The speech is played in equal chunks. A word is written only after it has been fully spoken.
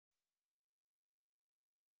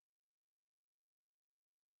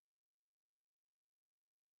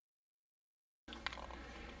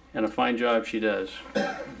and a fine job she does.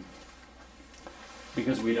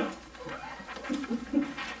 Because we don't.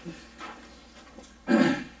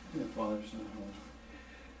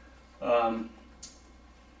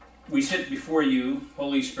 We sit before you,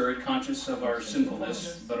 Holy Spirit, conscious of our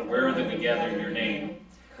sinfulness, but aware that we gather in your name.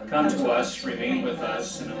 Come to us, remain with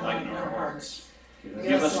us, and enlighten our hearts.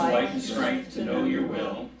 Give us light and strength to know your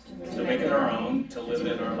will, to make it our own, to live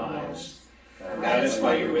it in our lives. Guide us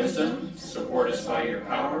by your wisdom, support us by your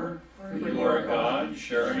power, for you are God,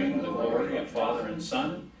 sharing the glory of Father and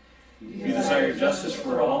Son. You desire justice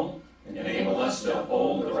for all, enable us to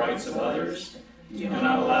uphold the rights of others. Do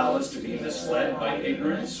not allow us to be misled by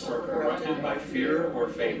ignorance or corrupted by fear or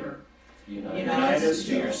favor. Unite us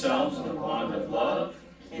to yourselves in the bond of love,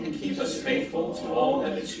 and keep us faithful to all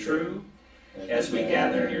that is true. As we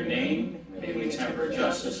gather in your name, may we temper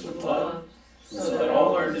justice with love, so that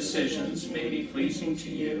all our decisions may be pleasing to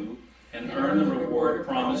you and earn the reward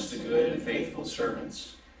promised to good and faithful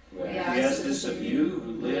servants. We ask this of you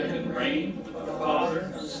who live and reign with the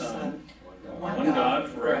Father and Son, one God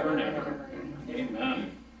forever and ever.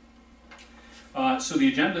 Amen. So the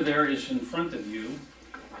agenda there is in front of you,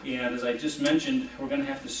 and as I just mentioned, we're going to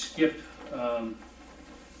have to skip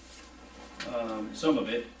some of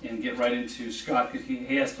it and get right into Scott, because he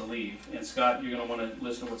has to leave. And Scott, you're going to want to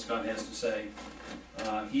listen to what Scott has to say.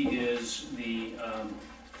 He is the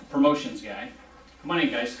promotions guy. Come on in,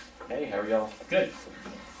 guys. Hey, how are y'all? Good.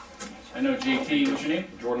 I know JT, what's your name?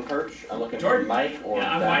 Jordan Perch. I'm looking Jordan. for Mike or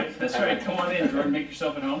Yeah, I'm Mike. That's right. Come on in, Jordan. Make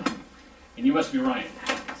yourself at home. And you must be Ryan.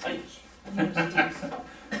 Steve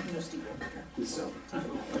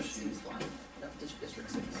Steve's line. No, District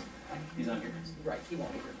 6. He's not here. Right, he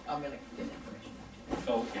won't be here. I'm going to get information.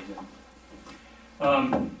 Oh, okay, good.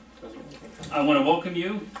 I want to welcome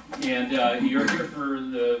you, and you're here for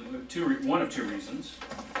one of two reasons.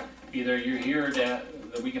 Either you're here that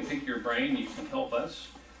we can pick your brain, you can help us,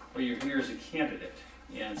 or you're here as a candidate.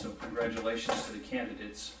 And so congratulations to the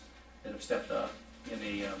candidates that have stepped up in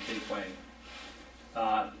a big way.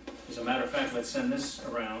 As a matter of fact, let's send this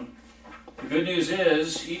around. The good news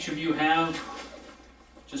is each of you have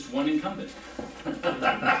just one incumbent.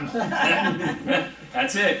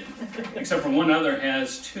 That's it. Except for one other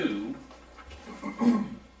has two.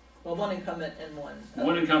 Well, one incumbent and one.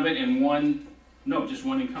 One incumbent and one, no, just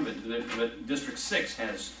one incumbent. But District 6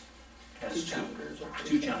 has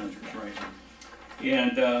two challengers, right.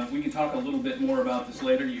 And we can talk a little bit more about this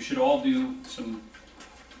later. You should all do some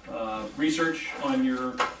research on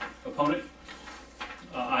your opponent.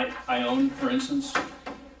 Ione, for instance,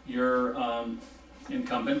 your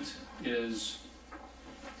incumbent is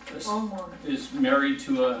married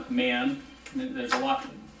to a man. There's a lot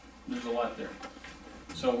there.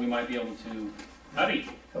 So we might be able to. Howdy.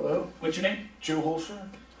 Hello. What's your name? Joe Holscher.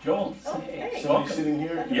 Joel. Oh, hey. Somebody Welcome. sitting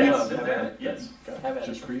here? Yes. Have at it. Yes. Have at it.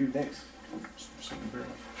 Just for you, thanks. Thank you very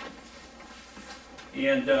much.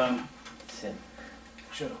 And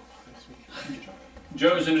Joe, nice to meet you.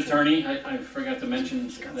 Joe's an attorney. I forgot to mention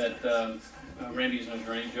that Randy's an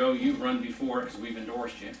attorney. Joe, you've run before because we've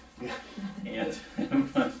endorsed you. Yeah.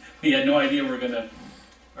 And we had no idea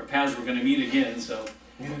our paths were going to meet again. So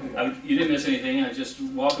you didn't miss anything. I just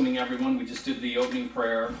welcoming everyone. We just did the opening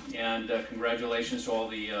prayer, and congratulations to all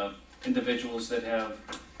the individuals that have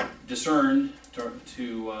discerned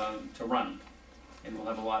to run. And we'll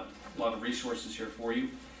have a lot of resources here for you.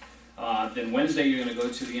 Then Wednesday you're going to go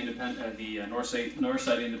to the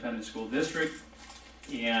Northside Independent School District,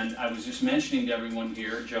 and I was just mentioning to everyone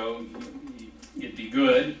here, Joe, it'd be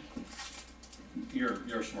good.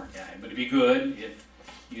 You're a smart guy, but it'd be good if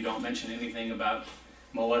you don't mention anything about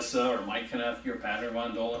Melissa or Mike Kenneth, your Pattern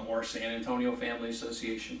Von Dolan or San Antonio Family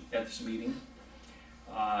Association at this meeting.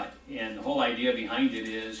 And the whole idea behind it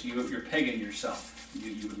is you're pegging yourself.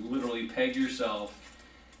 You would literally peg yourself,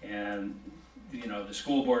 and the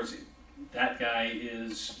school boards, that guy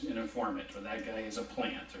is an informant, or that guy is a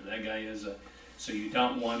plant, or that guy is a, so you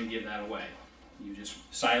don't want to give that away. You just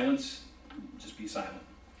be silent.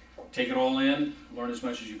 Take it all in, learn as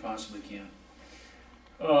much as you possibly can.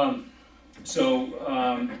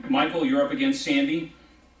 Michael, you're up against Sandy.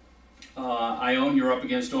 Ione, you're up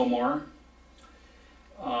against Omar.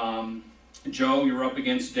 Joe, you're up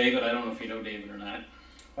against David. I don't know if you know David or not.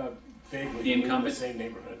 Vaguely, The incumbent? in the same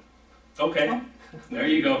neighborhood. Okay, there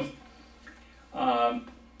you go.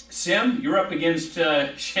 Sim, you're up against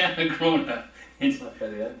Shanna Grona,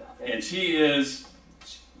 and she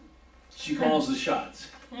calls the shots.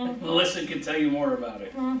 Mm-hmm. Melissa can tell you more about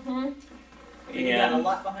it. Mm-hmm. You got a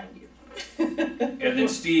lot behind you. And then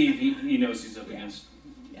Steve, he knows he's up against.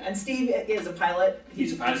 And Steve is a pilot.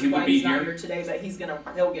 He's a pilot. He would be He's not here here today, but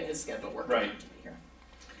he'll get his schedule worked out right to be here.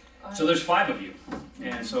 So there's 5 of you,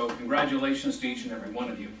 and so congratulations to each and every one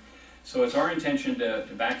of you. So it's our intention to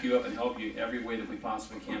back you up and help you every way that we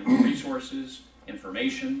possibly can with resources,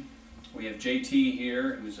 information. We have JT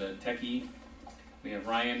here, who's a techie. We have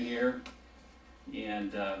Ryan here,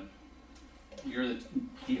 and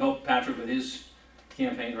he helped Patrick with his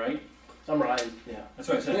campaign, right? I'm Ryan, yeah. That's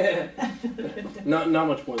what I said. Not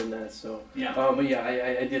much more than that, so. Yeah, But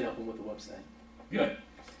yeah, I did help him with the website. good.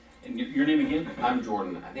 And your name again? I'm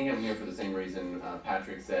Jordan. I think I'm here for the same reason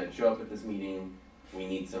Patrick said. Show up at this meeting. We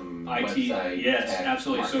need some IT, website. yes, tech,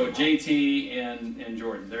 absolutely. So marketing. JT and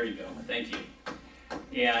Jordan, there you go. Thank you.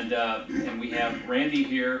 And we have Randy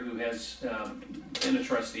here, who has been a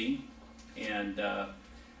trustee, and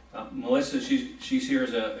Melissa, she's here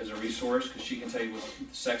as a resource because she can tell you with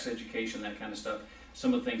sex education, that kind of stuff,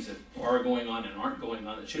 some of the things that are going on and aren't going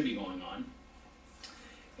on that should be going on.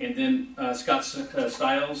 And then Scott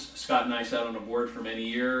Stiles. Scott and I sat on a board for many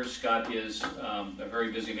years. Scott is a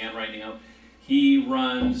very busy man right now. He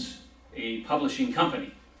runs a publishing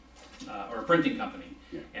company, or a printing company.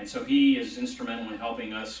 Yeah. And so he is instrumental in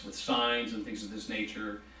helping us with signs and things of this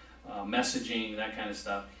nature, messaging, that kind of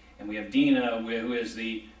stuff. And we have Dina, who is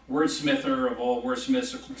the wordsmither of all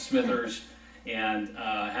wordsmithers, and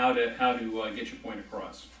how to get your point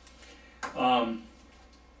across.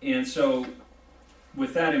 And so,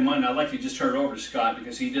 with that in mind, I'd like to just turn it over to Scott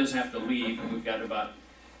because he does have to leave, and we've got about,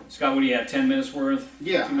 Scott, what do you have, 10 minutes worth?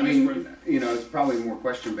 Yeah, 2 I minutes mean, worth? it's probably more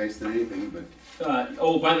question-based than anything, but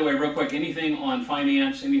Oh, by the way, real quick, anything on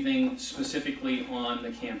finance, anything specifically on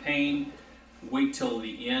the campaign, wait till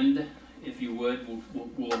the end, if you would.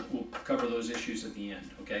 We'll cover those issues at the end,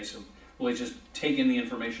 okay? So we'll just take in the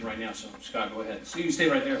information right now. So Scott, go ahead. So you can stay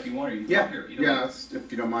right there if you want, or you can come here. Either way.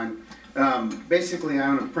 if you don't mind. Basically, I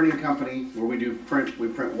own a printing company where we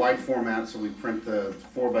print wide format, so we print the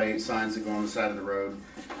 4x8 signs that go on the side of the road.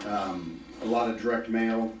 A lot of direct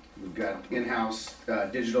mail. We've got in-house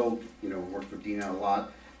digital, worked with Dina a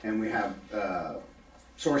lot, and we have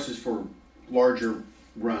sources for larger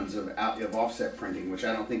runs of offset printing, which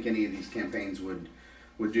I don't think any of these campaigns would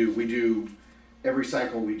do. We do every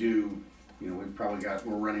cycle. We do,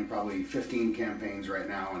 we're running probably 15 campaigns right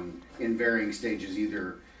now, and in varying stages,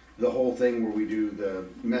 either the whole thing where we do the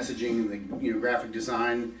messaging and the graphic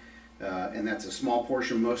design. And that's a small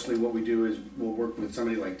portion. Mostly what we do is we'll work with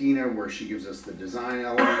somebody like Dina where she gives us the design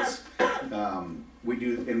elements. We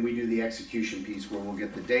do the execution piece where we'll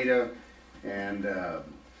get the data and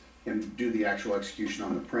do the actual execution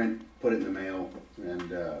on the print, put it in the mail,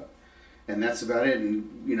 and that's about it.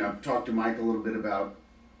 And I've talked to Mike a little bit about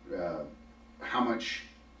how much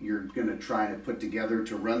you're going to try to put together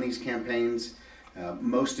to run these campaigns.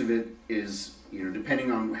 Most of it is,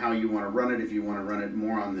 depending on how you want to run it, if you want to run it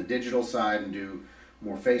more on the digital side and do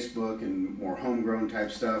more Facebook and more homegrown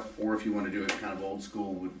type stuff, or if you want to do it kind of old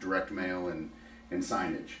school with direct mail and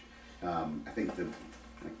signage. I think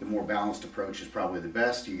the more balanced approach is probably the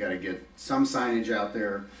best. You got to get some signage out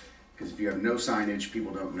there, because if you have no signage,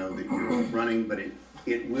 people don't know that you're running, but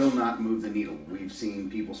it will not move the needle. We've seen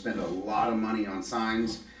people spend a lot of money on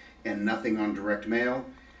signs and nothing on direct mail,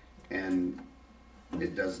 and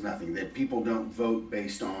it does nothing. That people don't vote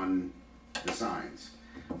based on the signs.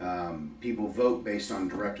 People vote based on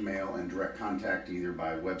direct mail and direct contact, either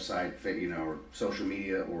by website, or social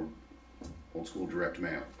media, or old school direct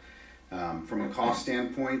mail. From a cost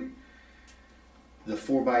standpoint, the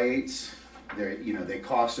 4x8s, they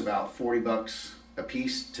cost about $40 a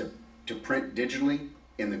piece to print digitally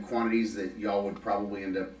in the quantities that y'all would probably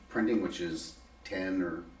end up printing, which is 10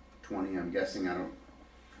 or 20, I'm guessing. I don't.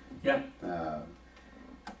 Yeah.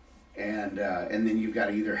 And then you've got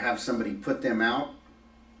to either have somebody put them out,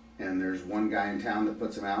 and there's one guy in town that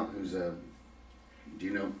puts them out who's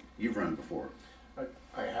you've run before.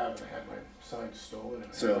 I have, and I had my sign stolen,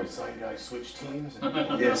 and So- my sign guy switched teams,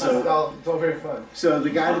 and Yeah, it's so all very fun. the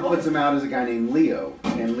guy that puts them out is a guy named Leo,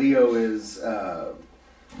 and Leo is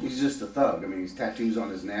he's just a thug. I mean, he's tattoos on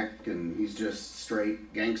his neck, and he's just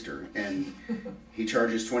straight gangster. And he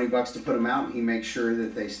charges $20 to put them out, and he makes sure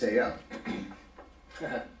that they stay up.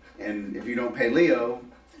 And if you don't pay Leo,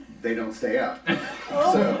 they don't stay up.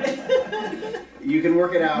 So you can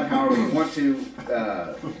work it out however you want to.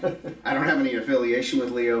 I don't have any affiliation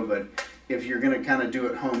with Leo, but if you're going to kind of do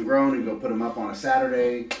it homegrown and go put them up on a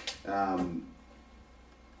Saturday,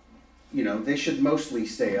 they should mostly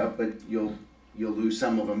stay up, but you'll lose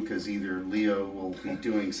some of them because either Leo will be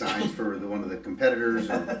doing signs for one of the competitors,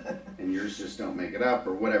 and yours just don't make it up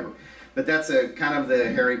or whatever. But that's a kind of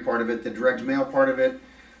the hairy part of it, the direct mail part of it.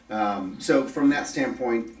 So from that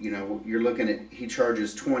standpoint, you're looking at, he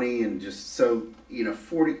charges 20, and just so,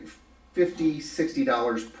 40,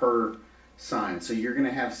 $50-$60 per sign. So you're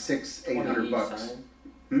gonna have $600-800.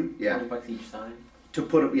 Yeah, $20 each sign. to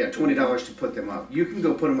put up, $20 to put them up. You can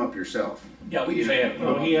go put them up yourself. Yeah, we usually have,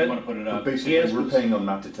 Well, if he you had- wanna put it up. Basically, we're paying them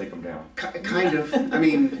not to take them down. Kind of. I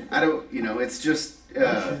mean, I don't. It's just.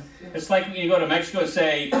 It's like when you go to Mexico,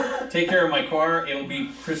 say, take care of my car, it'll be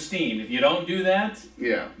pristine. If you don't do that,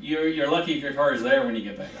 Yeah. you're lucky if your car is there when you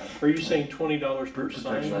get back. Are you saying $20 per Protection,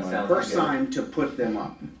 sign? that sounds Per like it. sign to put them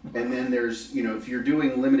up, and then there's if you're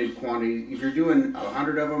doing limited quantity, if you're doing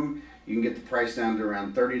 100 of them, you can get the price down to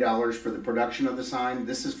around $30 for the production of the sign.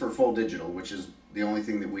 This is for full digital, which is the only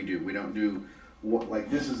thing that we do. We don't do like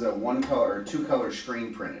this is a 1-color or 2-color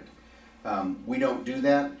screen printed. We don't do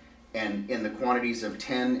that, and in the quantities of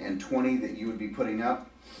 10 and 20 that you would be putting up,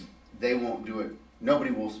 they won't do it.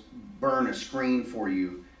 Nobody will burn a screen for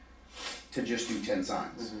you to just do 10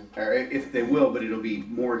 signs. Or if they will, but it'll be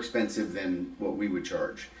more expensive than what we would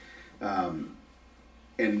charge.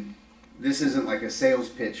 And this isn't like a sales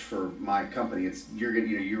pitch for my company. It's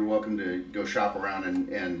you're welcome to go shop around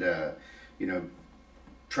and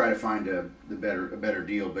try to find a better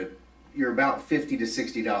deal. But you're about $50 to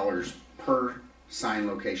 $60 per sign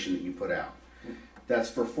location that you put out. That's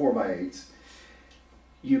for 4x8s.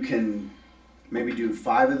 You can maybe do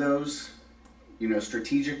 5 of those,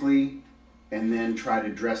 strategically, and then try to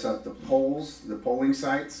dress up the polling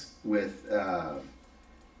sites with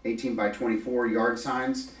 18 by 24 yard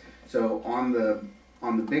signs. So on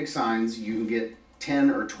the big signs, you can get 10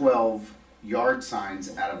 or 12 yard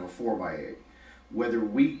signs out of a 4x8. Whether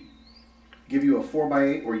we give you a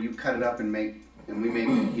 4x8 or you cut it up and we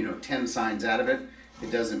make 10 signs out of it,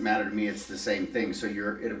 it doesn't matter to me. It's the same thing. So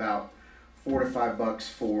you're at about $4 to $5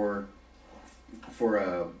 for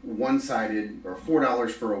a one-sided, or $4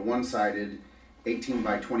 for a one-sided 18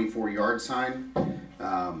 by 24 yard sign.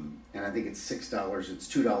 And I think it's $6. It's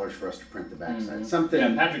 $2 for us to print the backside. Something.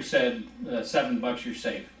 Yeah, Patrick said $7 you're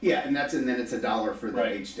safe. Yeah, and then it's $1 for the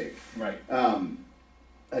Right. H stake. Right.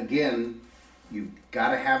 Again, you've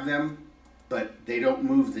got to have them, but they don't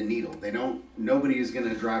move the needle. Nobody is going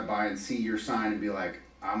to drive by and see your sign and be like,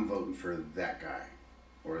 I'm voting for that guy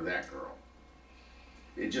or that girl.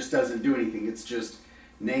 It just doesn't do anything. It's just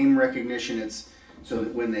name recognition. It's so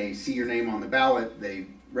that when they see your name on the ballot, they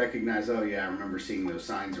recognize, oh yeah, I remember seeing those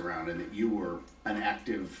signs around and that you were an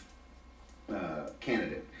active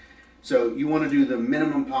candidate. So you want to do the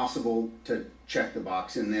minimum possible to check the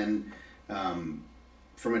box, and then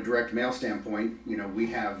from a direct mail standpoint,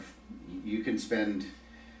 you can spend,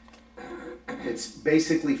 it's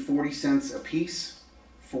basically 40 cents a piece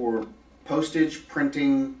for postage,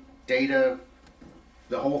 printing, data,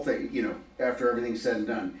 the whole thing, after everything's said and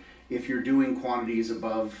done. If you're doing quantities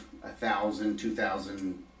above 1,000,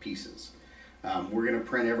 2,000 pieces. We're going to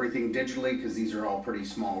print everything digitally because these are all pretty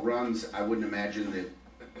small runs. I wouldn't imagine that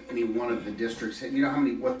any one of the districts,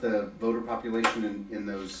 what the voter population in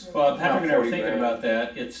those. Well, Patrick and I were 40 thinking grand. about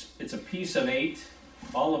that. It's a piece of 8,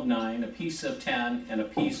 all of 9, a piece of 10, and a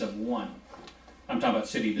piece of 1. I'm talking about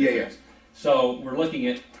city districts. So we're looking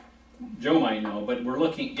at, Joe might know, but we're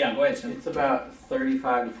looking, go ahead, Sam. It's about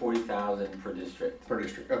 35 to 40,000 per district. Per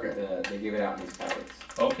district, okay. They give it out in these ballots.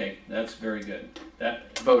 Okay, that's very good.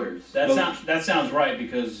 Voters. That sounds right,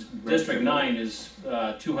 because District 9 is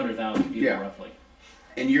 200,000 people Yeah. roughly.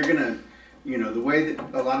 And you're gonna, the way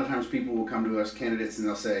that a lot of times people will come to us, candidates, and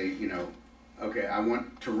they'll say, okay, I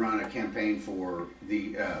want to run a campaign for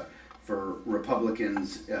for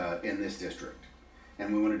Republicans in this district,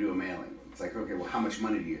 and we want to do a mailing. It's like, okay, well, how much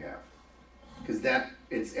money do you have?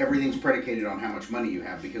 Because everything's predicated on how much money you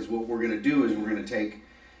have. Because what we're gonna do is we're gonna take,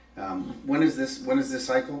 when is this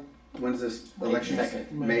cycle? When's this election?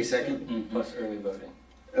 May 2nd? Plus early voting.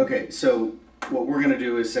 Okay, so what we're gonna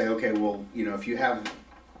do is say, okay, well, if you have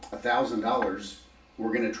 $1,000,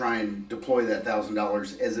 we're gonna try and deploy that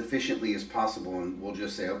 $1,000 as efficiently as possible, and we'll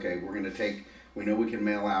just say, okay, we're gonna take, we know we can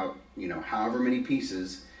mail out, however many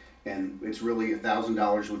pieces, and it's really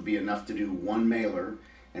 $1,000 would be enough to do one mailer,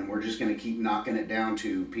 and we're just gonna keep knocking it down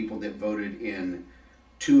to people that voted in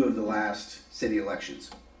 2 of the last city elections.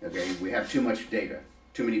 Okay, we have too much data,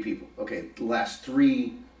 too many people. Okay, the last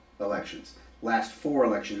 3 elections, last 4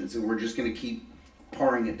 elections, and we're just gonna keep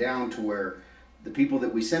paring it down to where the people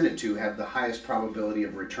that we send it to have the highest probability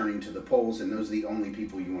of returning to the polls, and those are the only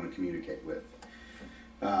people you want to communicate with.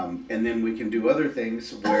 And then we can do other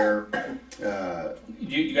things where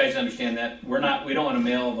You guys understand that? We don't want to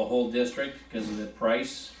mail the whole district because of the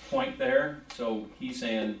price point there. So he's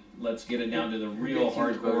saying, let's get it down to the real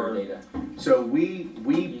Voter hardcore. data. so we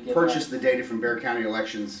get purchase the data from Bexar County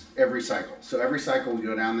elections every cycle. So every cycle we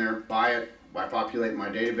go down there, buy it, I populate my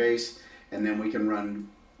database, and then we can run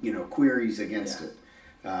queries against it.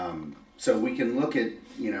 So we can look at,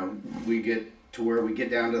 we get to where we get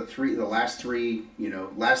down to the last three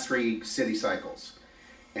city cycles,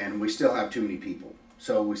 and we still have too many people.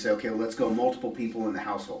 So we say, okay, well, let's go multiple people in the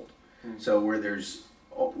household. So where there's,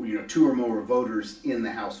 2 or more voters in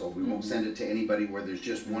the household, we won't send it to anybody where there's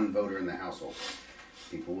just one voter in the household.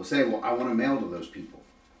 People will say, well, I want to mail to those people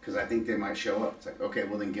because I think they might show up. It's like, okay,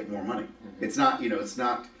 well then get more money. It's not,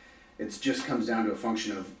 it just comes down to a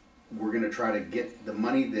function of, we're going to try to get the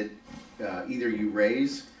money that either you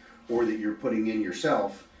raise or that you're putting in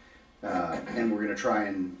yourself, and we're going to try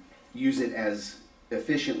and use it as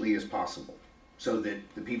efficiently as possible so that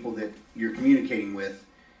the people that you're communicating with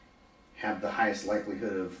have the highest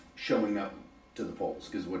likelihood of showing up to the polls.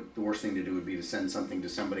 Because what the worst thing to do would be to send something to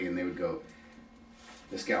somebody and they would go,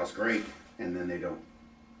 this gal's great, and then they don't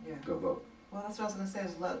go vote. Well, that's what I was gonna say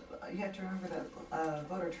is, you have to remember that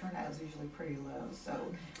voter turnout is usually pretty low. So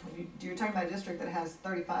you're talking about a district that has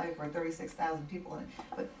 35 or 36,000 people in it,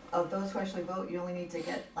 but of those who actually vote, you only need to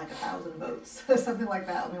get like 1,000 votes, something like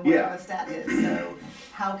that. I mean, whatever the stat is. So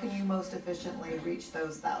how can you most efficiently reach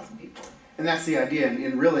those 1,000 people? And that's the idea.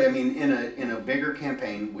 And really, I mean, in a bigger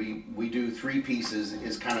campaign, we do 3 pieces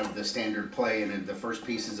is kind of the standard play, and the first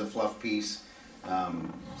piece is a fluff piece.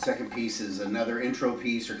 Second piece is another intro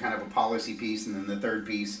piece or kind of a policy piece, and then the third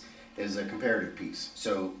piece is a comparative piece.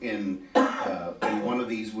 So in one of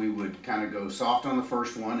these, we would kind of go soft on the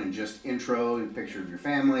first one and just intro, a picture of your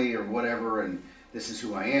family or whatever, and this is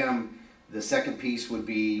who I am. The second piece would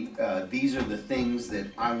be these are the things that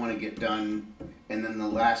I want to get done, and then the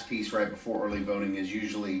last piece right before early voting is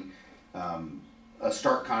usually a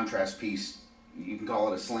stark contrast piece. You can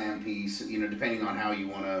call it a slam piece, depending on how you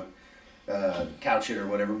want to couch it or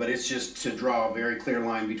whatever, but it's just to draw a very clear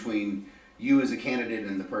line between you as a candidate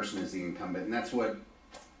and the person as the incumbent, and that's what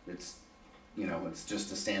it's just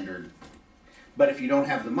a standard. But if you don't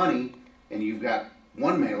have the money and you've got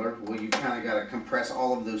one mailer, well, you've kind of got to compress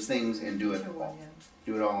all of those things and do it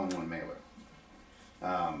all in one mailer.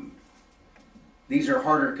 These are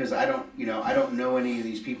harder because I don't know any of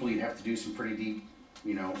these people. You'd have to do some pretty deep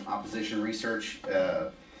opposition research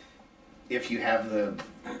if you have the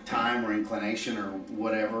time or inclination or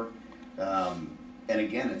whatever. And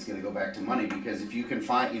again, it's going to go back to money, because if you can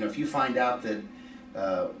find, if you find out that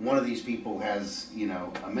one of these people has,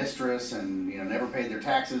 a mistress and, never paid their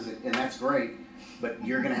taxes, and that's great, but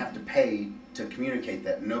you're going to have to pay to communicate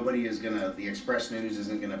that. Nobody is going to, the Express News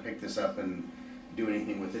isn't going to pick this up and do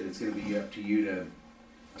anything with it. It's going to be up to you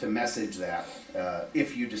to message that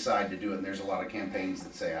if you decide to do it. And there's a lot of campaigns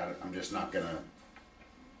that say, I'm just not going to,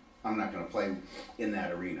 I'm not going to play in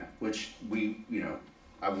that arena, which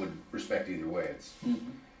I would respect either way. It's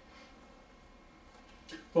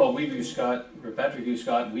Well, we've used Scott, or Patrick used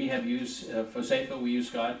Scott. We have used, for SAFA, we use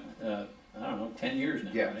Scott, 10 years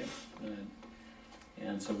now, right?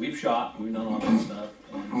 And so we've shot, we've done all that stuff.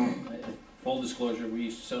 And full disclosure, we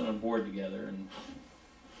used to sit on a board together.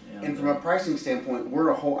 And from a pricing standpoint,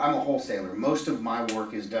 I'm a wholesaler. Most of my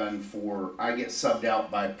work is done I get subbed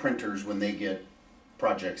out by printers when they get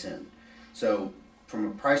projects in. So from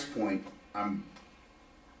a price point, I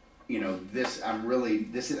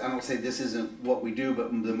don't say this isn't what we do, but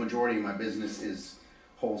the majority of my business is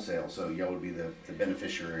wholesale. So y'all would be the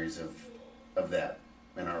beneficiaries of that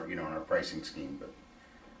in our in our pricing scheme. But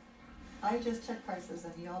I just checked prices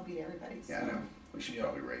and y'all beat everybody. So. yeah, I know. We should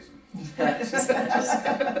probably raise them.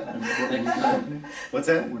 What's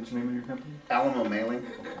that? What's the name of your company? Alamo Mailing.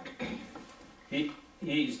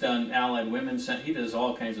 He's done Allied Women's, he does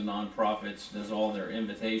all kinds of nonprofits, does all their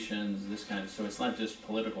invitations, this kind of, so it's not just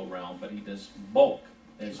political realm, but he does bulk,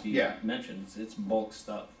 as he mentioned, it's bulk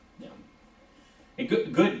stuff, And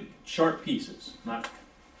good sharp pieces, not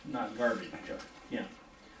garbage. Yeah.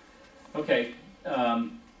 Okay,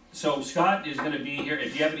 so Scott is gonna be here,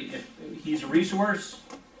 if he's a resource,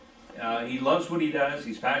 he loves what he does,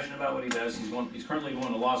 he's passionate about what he does, he's currently going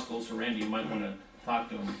to law school, so Randy, you might wanna talk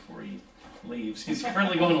to him before he leaves. He's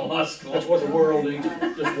currently going to law school. That's what the world needs,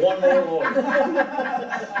 just one more lawyer.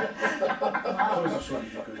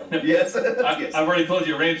 Yes. I've already told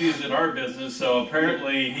you Randy is in our business, so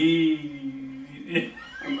apparently it's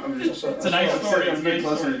a nice story. I'm getting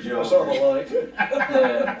closer to Joe. I saw the light.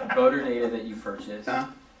 The voter data that you purchased,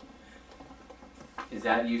 Is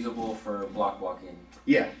that usable for block walking?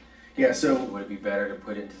 Yeah. Yeah, so would it be better to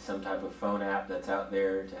put it into some type of phone app that's out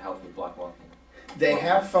there to help with block walking? they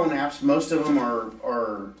have phone apps. Most of them are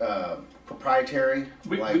proprietary.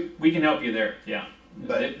 We can help you there, yeah.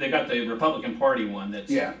 But they got the Republican Party one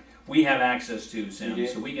that's we have access to, Sam,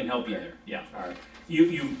 so we can help you there. Yeah. All right.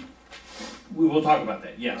 We will talk about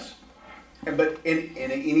that. Yes. But in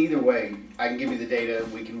either way, I can give you the data,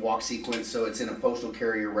 we can walk sequence, so it's in a postal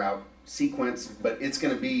carrier route sequence, but it's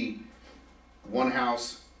gonna be one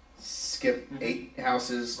house, skip 8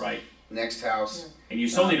 houses, Right, next house. and you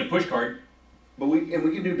still need a push card. But we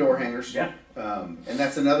can do door hangers. Yeah. And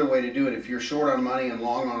that's another way to do it. If you're short on money and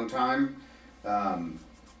long on time,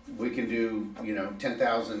 we can do,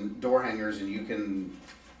 10,000 door hangers, and you can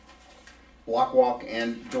block walk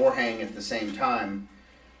and door hang at the same time.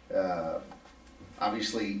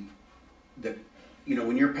 Obviously,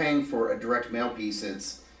 when you're paying for a direct mail piece,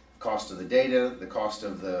 it's cost of the data, the cost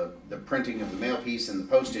of the printing of the mail piece and the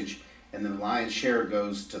postage, and then the lion's share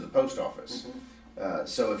goes to the post office.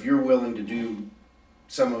 So if you're willing to do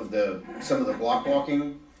some of the block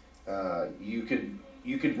walking, you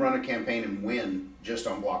could run a campaign and win just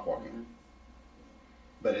on block walking.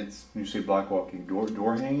 But it's You say block walking, door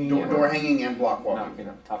hanging? door hanging and block walking. Knocking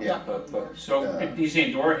up top Yeah. of both. So he's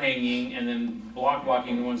saying door hanging and then block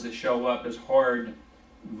walking, the ones that show up as hard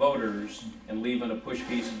voters and leaving a push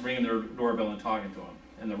piece and ringing their doorbell and talking to them,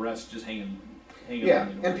 and the rest just hanging. Yeah, on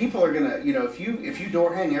the door. and people are gonna, if you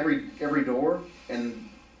door hang every door, and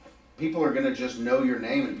people are gonna just know your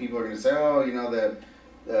name, and people are gonna say, oh,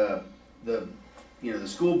 the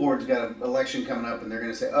school board's got an election coming up, and they're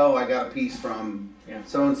gonna say, oh, I got a piece from Yeah.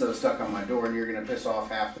 so and so stuck on my door, and you're gonna piss off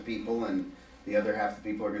half the people, and the other half the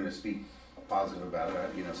people are gonna speak positive about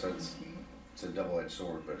it. So it's a double-edged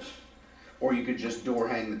sword, but or you could just door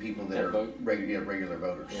hang the people that That are vote. regular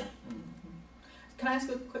voters. Yeah. Can I ask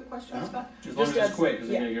a quick question, Uh-huh. Scott? As long as it's as- quick, because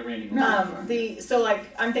yeah. they're gonna get Randy. So like,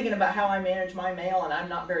 I'm thinking about how I manage my mail, and I'm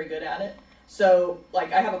not very good at it. So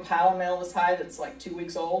like, I have a pile of mail this high that's like 2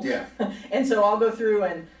 weeks old. Yeah. And so I'll go through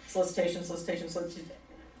and solicitation.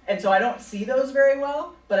 And so I don't see those very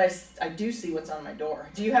well, but I do see what's on my door.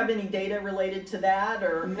 Do you have any data related to that,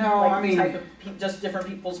 or No, like I mean, type of just different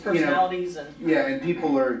people's personalities and? Yeah,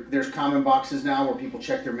 and there's common boxes now where people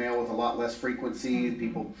check their mail with a lot less frequency.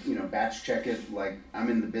 People, batch check it. Like, I'm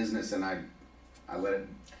in the business and I let it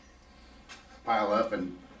pile up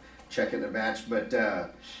and check it in a batch. But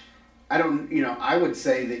I don't, I would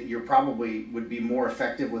say that you're probably would be more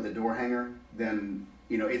effective with a door hanger than,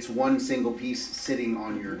 it's one single piece sitting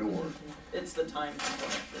on your door. It's the time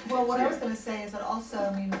component. Well, what I was Yeah. gonna say is that also,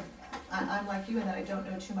 I'm like you in that I don't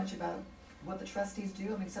know too much about what the trustees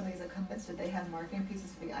do. Some of these have comments, did they have marketing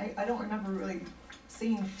pieces? I don't remember really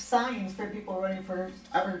seeing signs for people running for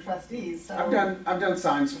trustees, so. I've done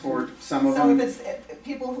signs for some of So them. if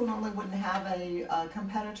people who normally wouldn't have a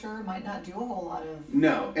competitor might not do a whole lot of.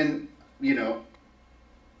 No, and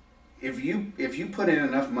if you put in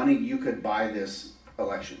enough money, you could buy this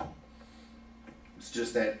election. It's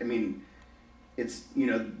just that, it's,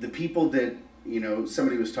 the people that,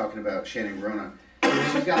 somebody was talking about Shannon Grona,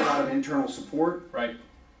 she's got a lot of internal support, Right,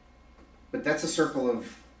 but that's a circle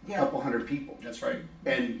of a Yeah. couple hundred people. that's right.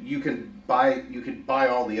 And you could buy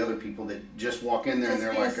all the other people that just walk in there and Just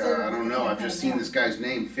they're be a like, server I don't for the know, I've just campaign, seen this guy's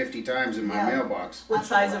name 50 times in my Yeah. mailbox. What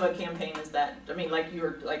size of a campaign is that? like you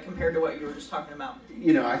were, like compared to what you were just talking about?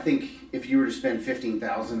 I think if you were to spend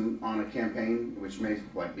 15,000 on a campaign, which may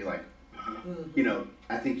be like,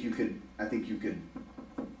 I think you could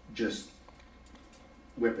just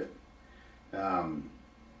whip it.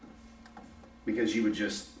 Because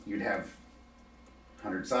you'd have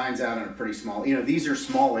 100 signs out in a pretty small, these are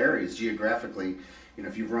small areas geographically.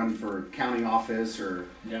 If you run for county office or,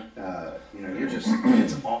 Yeah. you're just,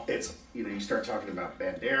 you start talking about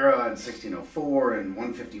Bandera and 1604 and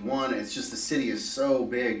 151. It's just the city is so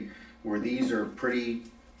big where these are pretty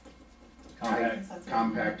Compact.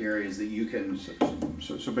 compact areas that you can.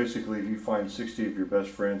 So basically, if you find 60 of your best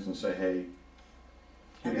friends and say, hey,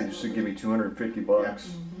 you can just give me $250.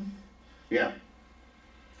 Yeah.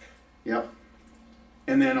 Yep.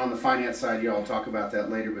 And then on the finance side, y'all talk about that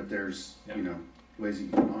later, but there's, Yep. ways that you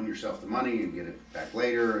can loan yourself the money and get it back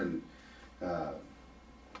later and,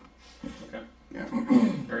 Okay. yeah.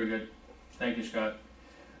 Very good. Thank you, Scott.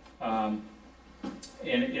 And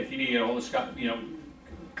if you need to get a hold of Scott,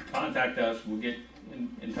 contact us. We'll get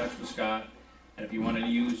in touch with Scott. And if you wanted to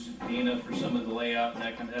use Dina for some of the layout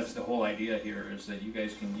and that's the whole idea here, is that you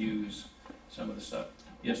guys can use some of the stuff.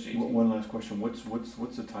 Yes, JT? One last question. What's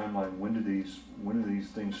the timeline? When do these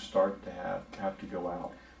things start to have to go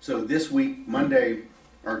out? So this week, Monday,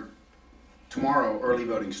 or tomorrow, early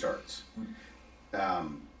voting starts.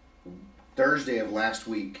 Thursday of last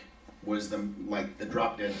week was the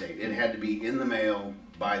drop dead date. It had to be in the mail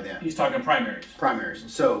by then. He's talking primaries. Primaries.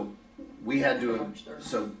 So we had to,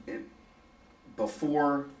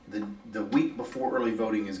 before, the week before early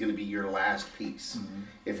voting is gonna be your last piece.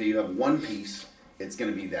 If you have one piece, it's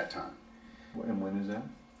gonna be that time. And when is that?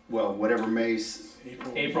 well, whatever May's,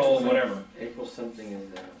 April, whatever. April something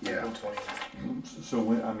is that. yeah. April 20th. So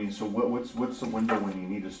when, I mean, so what's the window when you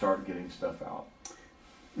need to start getting stuff out?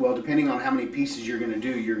 Well, depending on how many pieces you're gonna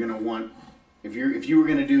do, you're gonna want, if you were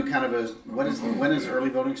gonna do kind of a, when does early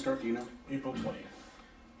voting start, do you know? April 20th.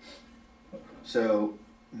 So,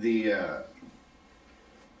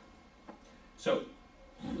 So,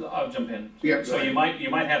 I'll jump in. Yeah, So go you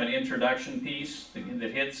might have an introduction piece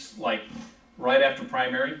that hits like right after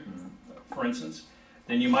primary, for instance.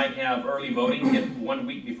 Then you might have early voting hit 1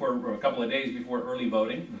 week before, or a couple of days before early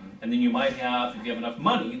voting. And then you might have, if you have enough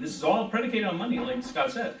money, this is all predicated on money, like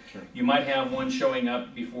Scott said. Sure. You might have one showing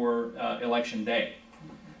up before election day.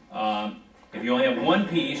 If you only have one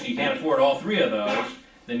piece, you can't afford all three of those,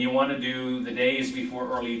 then you want to do the days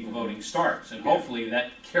before early voting starts. And hopefully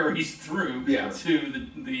that carries through Yeah. to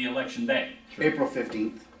the election day. April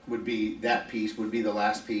 15th would be, that piece would be the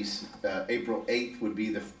last piece. April 8th would be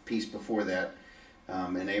the piece before that,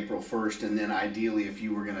 and April 1st. And then ideally, if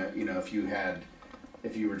you were gonna, you know, if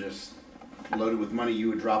you were just loaded with money, you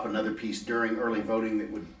would drop another piece during early voting that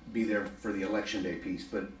would be there for the election day piece.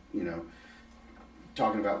 But, you know,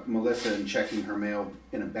 talking about Melissa and checking her mail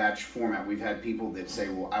in a batch format, we've had people that say,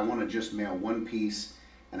 well, I wanna just mail one piece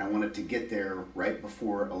and I want it to get there right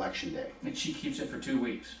before election day. And she keeps it for 2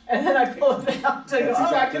 weeks. And then I pull it out to go, That's oh, I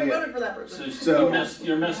exactly could have it. voted for that person. So-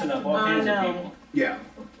 You're messing up all I kinds of know. people. Yeah,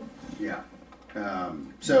 yeah.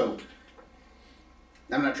 So,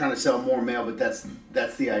 I'm not trying to sell more mail, but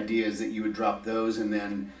that's the idea, is that you would drop those and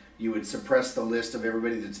then you would suppress the list of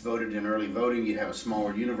everybody that's voted in early voting. You'd have a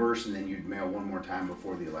smaller universe, and then you'd mail one more time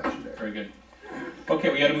before the election day. Very good.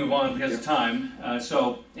 Okay, we gotta move on because of time.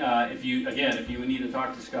 If you need to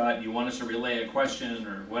talk to Scott, you want us to relay a question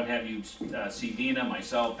or what have you, see Dina,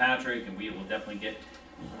 myself, Patrick, and we will definitely get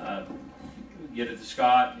it to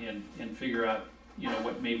Scott and figure out, you know,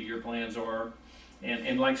 what maybe your plans are.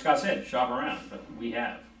 And like Scott said, shop around, but we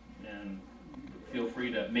have. And feel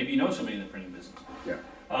free to, maybe you know somebody in the printing business. Yeah.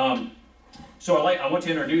 So I want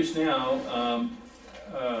to introduce now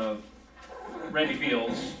Randy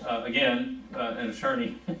Fields, again, an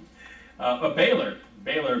attorney, a Baylor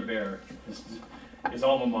Bear, his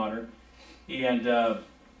alma mater, and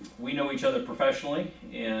we know each other professionally.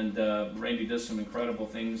 And Randy does some incredible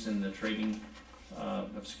things in the trading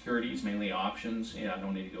of securities, mainly options. Yeah, I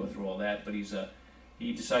don't need to go through all that, but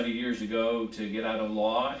he decided years ago to get out of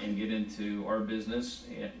law and get into our business.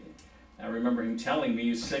 And I remember him telling me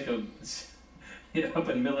he's sick of, you know, up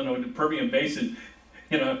in the middle of the Permian Basin,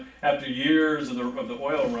 you know, after years of the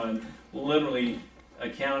oil run, literally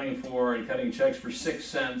accounting for and cutting checks for 6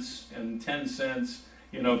 cents and 10 cents,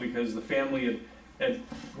 you know, because the family had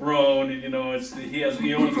grown, and you know, he owns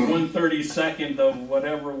 1/32 of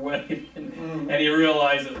whatever way, and he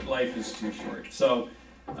realized that life is too short. So,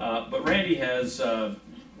 but Randy has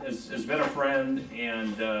been a friend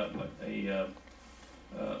and a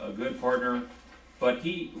good partner. But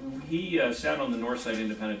he sat on the Northside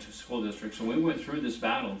Independent School District. So when we went through this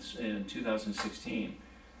battle in 2016,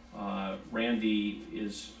 Randy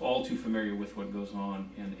is all too familiar with what goes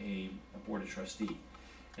on in a board of trustee.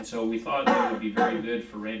 And so we thought that it would be very good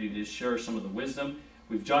for Randy to share some of the wisdom.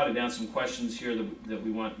 We've jotted down some questions here that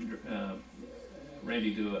we want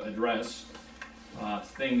Randy to address.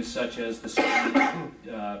 Things such as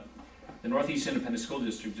the Northeast Independent School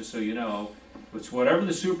District, just so you know, it's whatever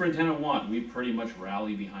the superintendent wants. We pretty much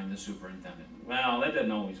rally behind the superintendent. Well, that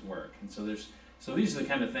doesn't always work, and so these are the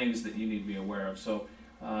kind of things that you need to be aware of. So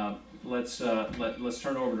let's turn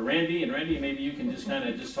it over to Randy, and Randy, maybe you can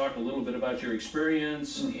just talk a little bit about your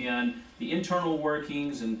experience and the internal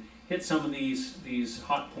workings, and hit some of these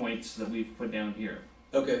hot points that we've put down here.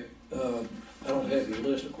 Okay, I don't have your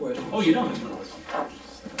list of questions. Oh, you don't?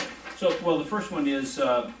 So, well, the first one is,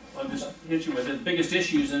 I'll just hit you with it, biggest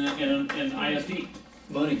issues in ISD.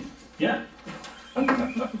 Money. Yeah.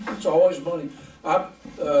 It's always money.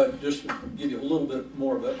 Just to give you a little bit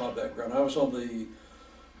more about my background, I was on the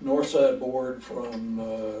Northside board from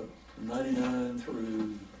 99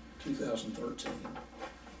 through 2013.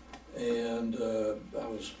 And I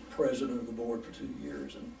was president of the board for 2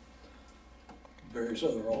 years and various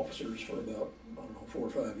other officers for about, 4 or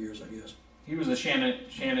 5 years, I guess. He was a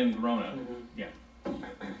Shannon Corona. Yeah.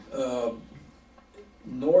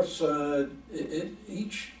 Northside,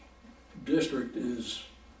 each district is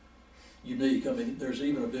unique. I mean, there's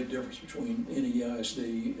even a big difference between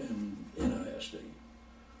NEISD and NISD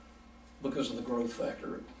because of the growth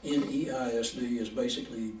factor. NEISD is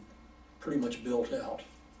basically pretty much built out.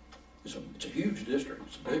 It's a huge district.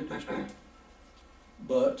 It's a big district.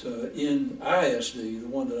 But in ISD, the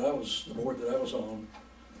board that I was on,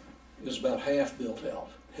 is about half built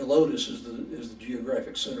out. Helotes is the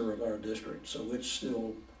geographic center of our district, so it's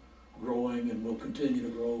still growing and will continue to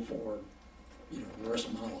grow for, the rest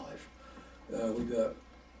of my life. We've got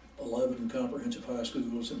 11 comprehensive high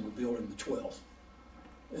schools, and we're building the 12th,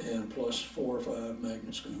 and plus 4 or 5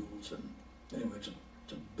 magnet schools, and anyway, it's a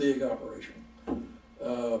big operation.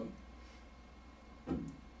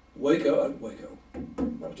 Waco, I was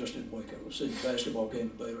just in Waco, seeing a basketball game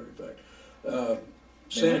at Baylor, in fact.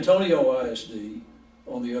 San Antonio ISD,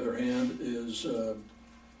 on the other hand, is,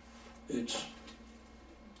 it's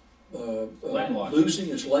Landlocked.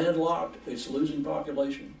 it's landlocked, it's losing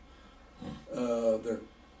population.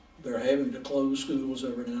 They're having to close schools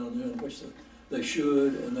every now and then, which they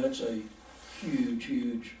should, and that's a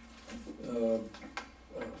huge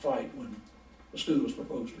fight when the school is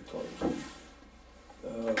proposed to be closed.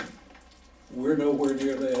 We're nowhere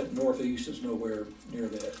near that. Northeast is nowhere near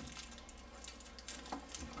that.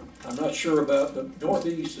 I'm not sure about, but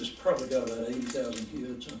Northeast has probably got about 80,000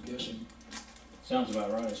 kids, I'm guessing. Sounds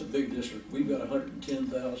about right. It's a big district. We've got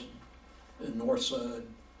 110,000 in Northside.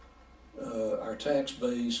 Our tax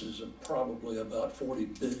base is probably about 40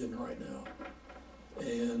 billion right now.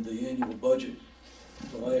 And the annual budget,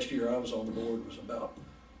 the last year I was on the board, was about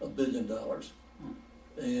 $1 billion.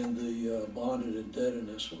 And the bonded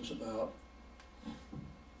indebtedness was about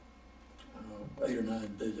 8 or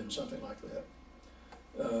 9 billion, something like that.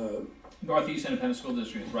 Northeast Independent School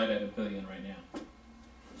District is right at $1 billion right now.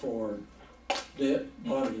 For debt,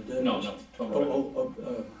 bonded indebtedness? No, total.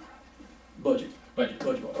 Budget. Budget.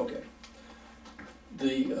 Okay.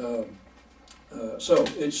 So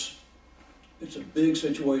it's a big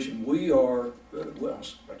situation. We are, well,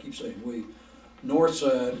 I keep saying we,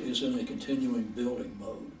 Northside is in a continuing building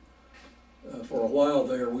mode. For a while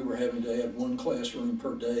there, we were having to add 1 classroom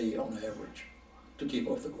per day on average to keep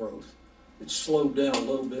up the growth. It's slowed down a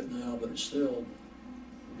little bit now, but it's still,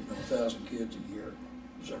 1,000 kids a year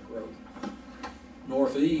is our growth.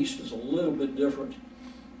 Northeast is a little bit different.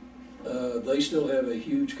 They still have a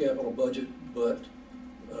huge capital budget, but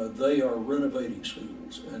they are renovating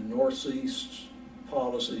schools, and Northeast's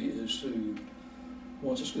policy is to,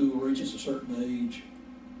 once a school reaches a certain age,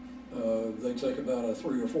 they take about a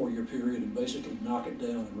 3 or 4 year period and basically knock it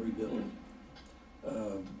down and rebuild it.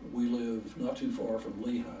 We live not too far from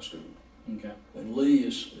Lee High School. Okay. And Lee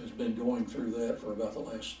has been going through that for about the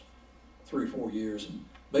last 3 or 4 years, and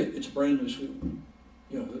it's a brand new school.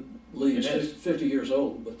 Lee is 50 years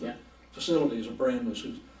old, but the facility is a brand new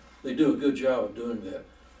school. They do a good job of doing that.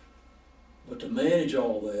 But to manage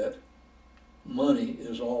all that, money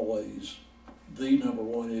is always the number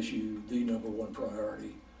one issue, the number one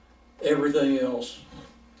priority. Everything else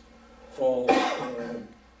falls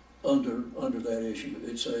under that issue.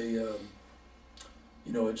 It's I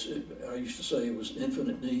used to say it was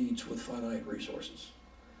infinite needs with finite resources.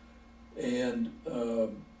 And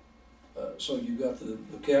so you've got the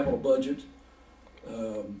capital budget.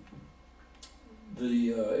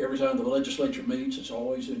 Every time the legislature meets, it's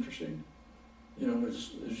always interesting.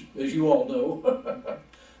 As you all know,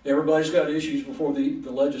 everybody's got issues before the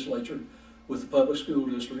legislature. With the public school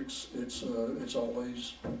districts, it's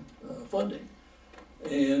always funding,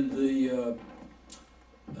 and the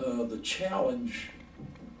challenge.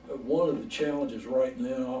 One of the challenges right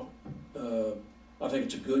now, I think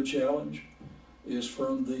it's a good challenge, is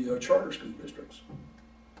from the charter school districts.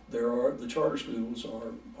 The charter schools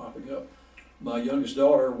are popping up. My youngest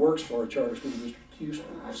daughter works for a charter school district in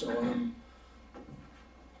Houston, so I'm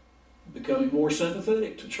becoming more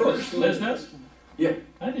sympathetic to charter schools. Liz does? Yeah.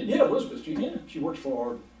 I didn't. Yeah, Elizabeth, she works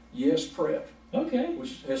for Yes Prep, Okay.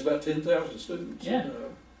 which has about 10,000 students. Yeah.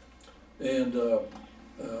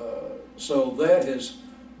 So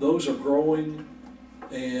those are growing,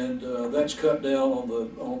 and that's cut down on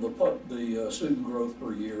the student growth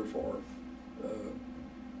per year for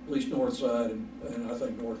at least Northside and I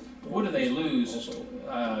think North. What do they lose? Also.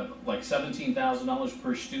 Like $17,000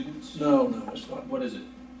 per student? No, it's not. What is it?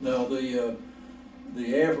 No, the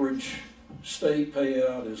average state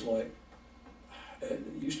payout is like, it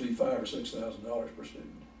used to be $5,000 or $6,000 per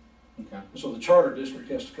student. Okay. So the charter district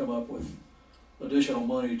has to come up with additional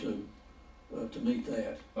money to meet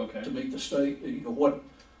that. Okay. To meet the state, what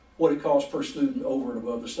it costs per student over and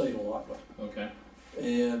above the state allotment. Okay.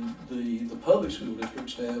 And the public school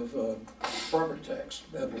districts have property tax,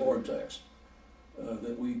 ad valorem tax,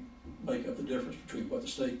 that we make up the difference between what the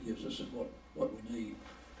state gives us and what we need.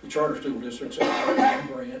 The charter school districts have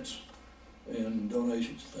grants and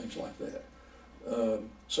donations, things like that.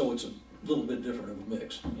 So it's a little bit different of a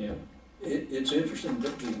mix. Yeah. It's interesting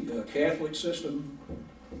that the Catholic system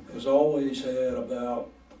has always had about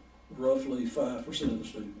roughly 5% of the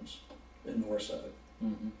students in Northside.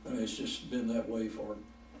 Mhm. I mean, it's just been that way for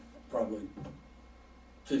probably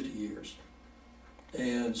 50 years.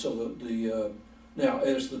 And so now,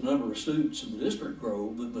 as the number of students in the district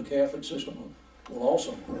grow, the Catholic system will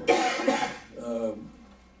also grow.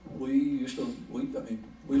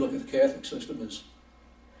 We look at the Catholic system as,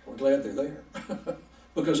 we're glad they're there.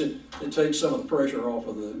 Because it takes some of the pressure off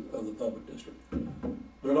of the public district.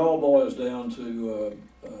 But it all boils down to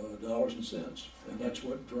dollars and cents, and that's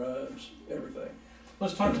what drives everything.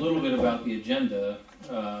 Let's talk a little bit about the agenda.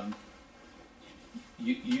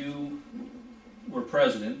 You were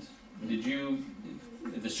president. Did you,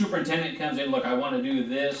 if the superintendent comes in, look, I want to do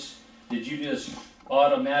this, did you just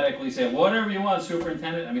automatically say, whatever you want,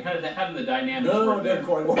 superintendent? I mean, how did the dynamics No, work it there? didn't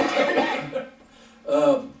quite work that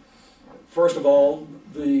way. First of all,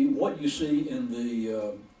 what you see in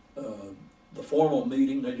the formal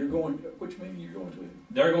meeting, that you're going, which meeting you're going to?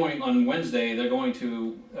 They're going, on Wednesday, they're going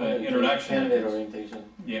to introduction. Candidate orientation.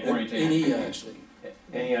 Yeah, orientation. NEISD.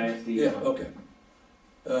 NEISD. Yeah, okay.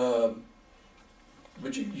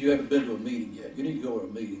 But you haven't been to a meeting yet. You need to go to a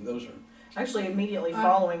meeting. Those are, Actually, immediately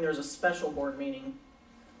following, there's a special board meeting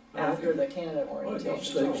after the candidate orientation,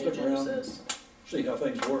 stay- so the stick agenda around. says. see how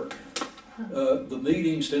things work. The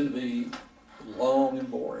meetings tend to be long and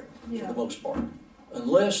boring for the most part,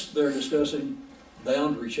 unless they're discussing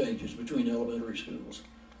boundary changes between elementary schools.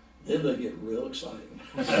 Then they get real exciting.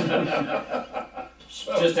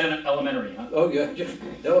 So- Just elementary, huh? Oh, yeah, just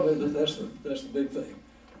elementary, that's the big thing.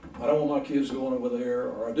 I don't want my kids going over there,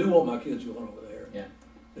 or I do want my kids going over there. Yeah.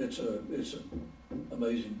 It's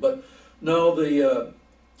amazing. But no, the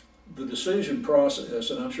decision process,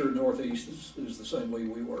 and I'm sure Northeast is the same way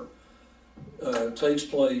we were, takes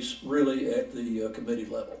place really at the committee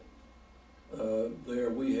level. There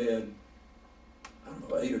we had, I don't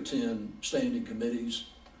know, 8 or 10 standing committees,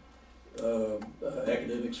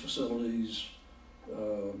 academics, facilities,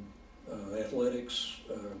 athletics,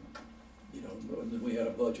 and then we had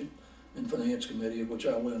a budget and finance committee, of which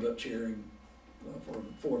I wound up chairing for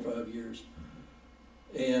 4 or 5 years.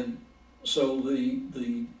 And so the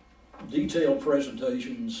detailed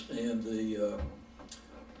presentations and the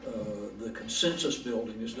consensus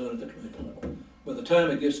building is done at the committee level. By the time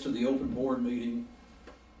it gets to the open board meeting,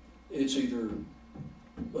 it's either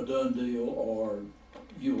a done deal or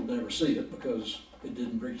you will never see it because it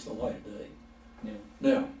didn't reach the light of day. Yeah.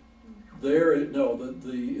 Now,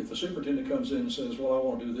 if the superintendent comes in and says, well, I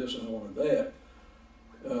want to do this and I want to do that,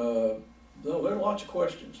 there are lots of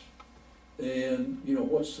questions. And,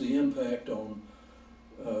 what's the impact on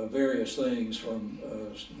various things from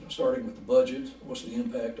starting with the budget? What's the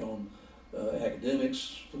impact on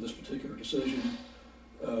academics for this particular decision?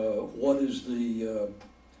 What's the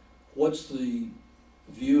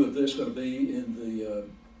view of this going to be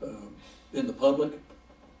in the public,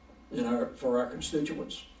 for our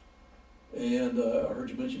constituents? And I heard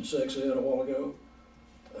you mention SexEd a while ago.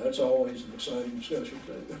 That's always an exciting discussion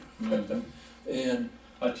too. Mhm. And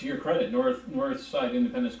To your credit, Northside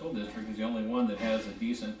Independent School District is the only one that has a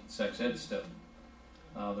decent sex ed step.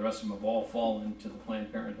 The rest of them have all fallen to the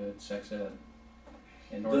Planned Parenthood sex ed.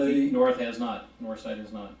 And North has not, Northside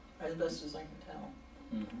has not. As best as I can tell.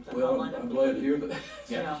 Mhm. Is that well, not lined I'm up? glad to hear that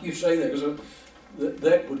Yeah. you say that, because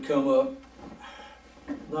that would come up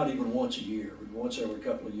not even once a year, but once every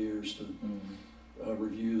couple of years to Mhm.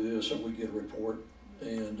 review this, or we get a report,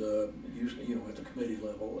 and usually, at the committee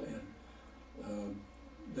level, and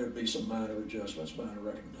there'd be some minor adjustments, minor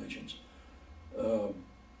recommendations.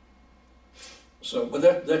 But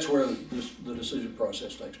that's where the decision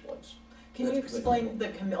process takes place. Can you explain the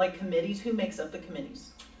committees? Who makes up the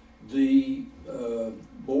committees? The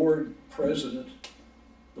board president,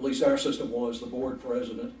 at least our system was, the board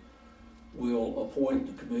president will appoint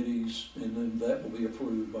the committees, and then that will be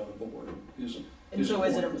approved by the board. And so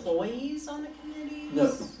is it employees on the committees?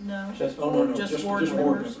 No. No? Just board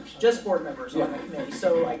members. Just board members on the Yeah. committee.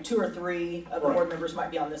 So like 2 or 3 of the Right. board members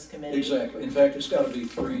might be on this committee. Exactly. In fact, it's got to be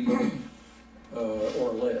 3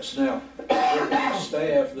 or less. Now, there will be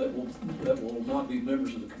staff that will not be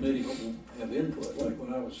members of the committee, but will have input. Like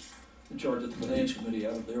when I was in charge of the finance committee,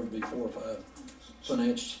 there would be 4 or 5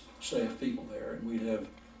 finance staff people there, and we'd have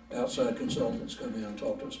outside consultants come in and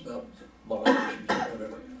talk to us about bond issues or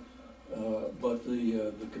whatever. But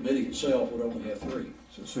the committee itself would only have 3.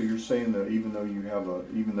 So you're saying that even though you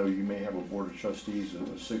may have a board of trustees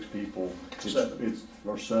of 6 people,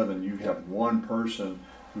 or 7, you have one person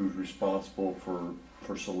who's responsible for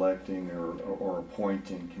selecting or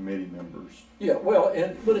appointing committee members. Yeah, well,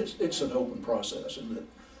 but it's an open process, and that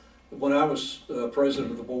when I was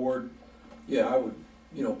president of the board, I would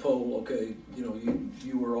poll, okay,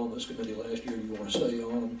 you were on this committee last year, you want to stay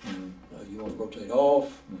on? Mm-hmm. You wanna rotate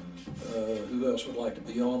off? Mhm. Who else would like to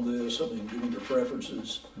be on this? I mean, give me your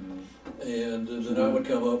preferences. Mhm. And then I would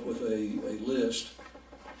come up with a list,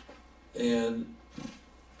 and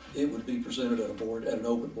it would be presented at an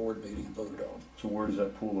open board meeting and voted on. So where does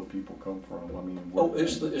that pool of people come from? I mean, Oh,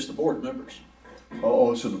 it's the board members.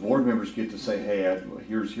 so the board members get to say, hey,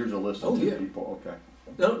 here's a list Oh, of 10 yeah. people, okay.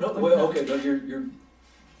 No, well, okay, no, you're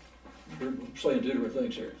saying two different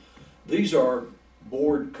things here. These are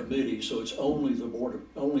board committees, so it's only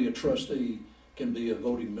only a trustee can be a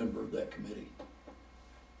voting member of that committee.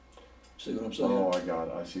 See what I'm saying? Oh, I got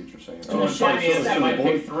it, I see what you're saying. And then so- finance, so you might the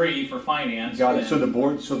board- pick 3 for finance. Got it, and- so the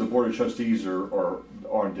board of trustees are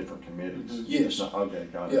in different committees? Yes. Okay,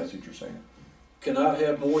 got it, Yeah. I see what you're saying. Cannot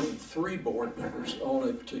have more than 3 board members on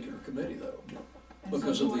a particular committee though, And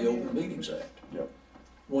because some of the board Open members- Meetings Act. Yep.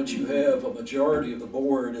 Once you have a majority of the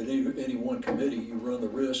board at any one committee, you run the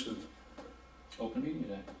risk Open Meetings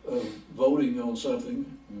Act. of voting on something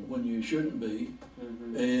when you shouldn't be,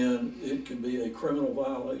 Mhm. and it can be a criminal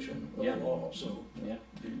violation of Yeah. the law, so Yeah.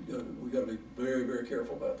 we gotta be very, very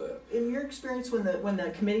careful about that. In your experience, when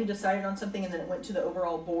the committee decided on something and then it went to the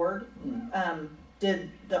overall board, did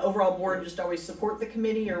the overall board just always support the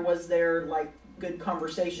committee, or was there like good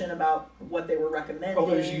conversation about what they were recommending? Oh,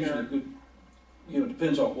 there's or- usually good, it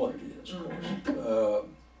depends on what it is, of course.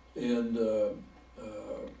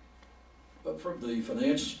 But from the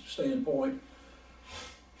finance standpoint,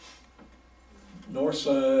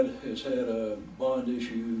 Northside has had a bond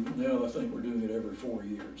issue, now I think we're doing it every 4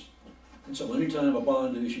 years. And so anytime a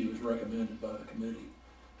bond issue is recommended by a committee,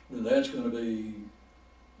 then that's gonna be,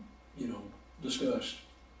 discussed.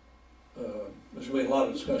 There's gonna be a lot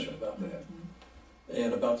of discussion about that,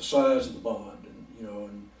 and about the size of the bond,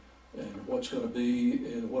 and what's gonna be,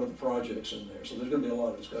 and what are the projects in there, so there's gonna be a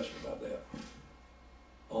lot of discussion about that.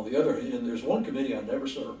 On the other hand, there's one committee I never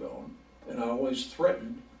served on, and I always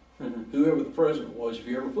threatened Mhm. whoever the president was, if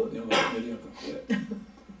you ever put me on that committee, I'm gonna quit.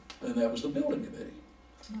 And that was the building committee,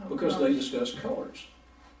 Oh, because gosh. they discussed colors.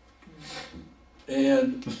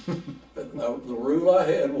 And the rule I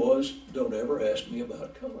had was, don't ever ask me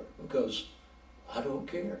about color, because I don't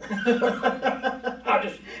care. I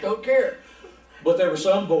just don't care. But there were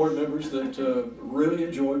some board members that really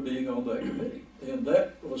enjoyed being on that committee. And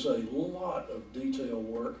that was a lot of detailed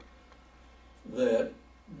work that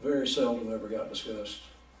very seldom ever got discussed.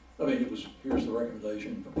 I mean, it was, here's the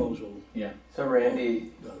recommendation, proposal. Yeah. So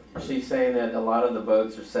Randy, she's saying that a lot of the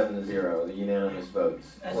votes are 7-0, the unanimous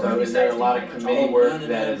votes. And So so is there a besides lot the of unanimous committee vote, work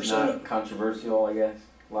that is 99% of not it. controversial, I guess?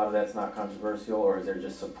 A lot of that's not controversial, or is there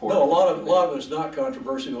just support? No, a lot for the of it is not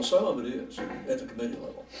controversial, some of it is, at the committee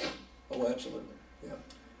level. Oh, absolutely, yeah.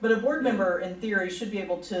 But a board member, in theory, should be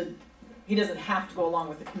able to, he doesn't have to go along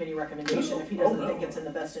with the committee recommendation if he No, oh, doesn't no. think it's in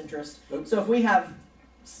the best interest. Nope. So if we have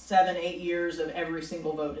 7-8 years of every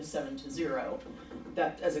single vote is 7-0,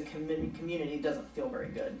 that as a community doesn't feel very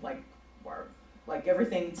good. Like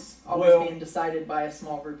everything's always Well, being decided by a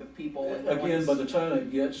small group of people. And no Again, one's- by the time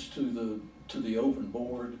it gets to the open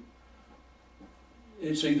board,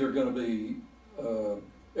 it's either gonna be,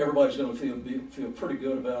 everybody's gonna feel pretty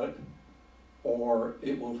good about it, or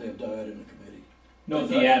it will have died in the committee. No And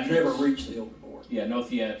never theatrics. reach the open board. Yeah, no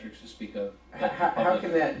theatrics to speak of. How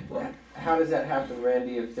can that, Right. how does that happen,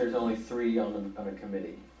 Randy, if there's only 3 on a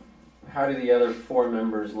committee? How do the other 4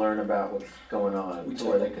 members learn about what's going on We to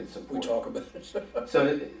where talk- they could We support? talk about it.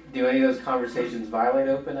 So do any of those conversations violate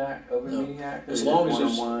Open No. Meeting Act? or As is it long as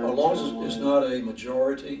it's one-on-one, it's two-on-one? not a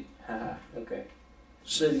majority Haha, okay.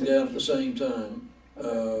 sitting down at the same time,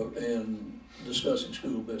 and discussing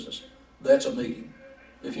school business. That's a meeting,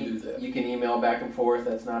 if you do that. You can email back and forth,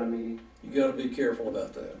 that's not a meeting? You gotta be careful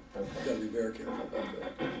about that. You Okay. gotta be very careful about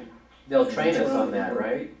that. They'll train us on that,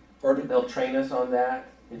 right? Pardon? They'll train us on that?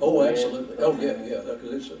 Oh, absolutely. Oh, yeah,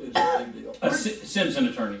 it's a big deal. Sim's an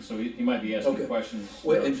attorney, so he might be asking Okay. questions.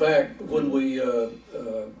 Well, in fact, when we,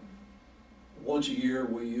 once a year,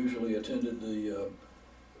 we usually attended the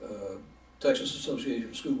Texas Association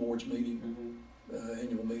of School Boards meeting, Mhm.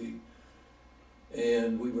 annual meeting.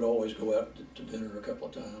 And we would always go out to dinner a couple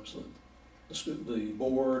of times, the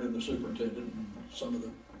board and the superintendent and some of the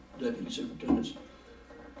deputy superintendents.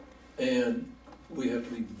 And we have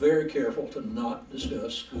to be very careful to not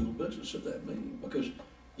discuss school business at that meeting, because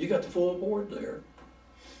you got the full board there.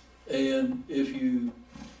 And if you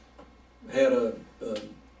had a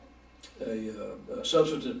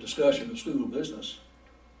substantive discussion of school business,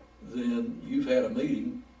 then you've had a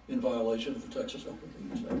meeting in violation of the Texas Open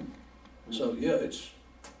Meetings Act. So, yeah, it's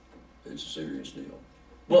a serious deal. And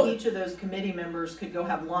But, each of those committee members could go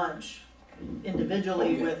have lunch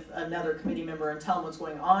individually Oh, yeah. with another committee member and tell them what's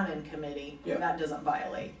going on in committee, Yeah. and that doesn't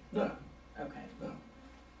violate. no, Okay.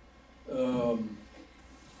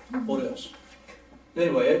 What else?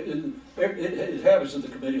 Anyway, it happens at the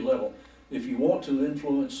committee level. If you want to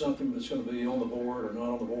influence something that's gonna be on the board or not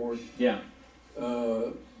on the board, Yeah,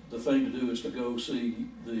 the thing to do is to go see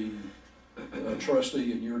the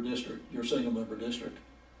trustee in your district, your single member district,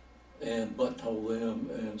 and buttonhole them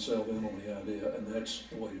and sell them on the idea, and that's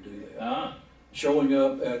the way to do that. Showing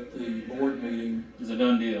up at the board meeting, it's a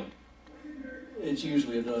done deal. it's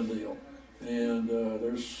usually a done deal. And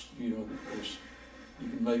you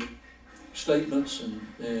can make statements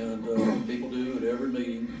and people do at every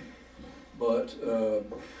meeting, but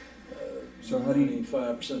So how do you-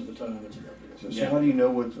 95% of the time it's a done deal. So how do you know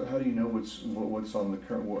what's on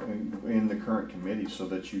the in the current committee so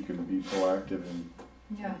that you can be proactive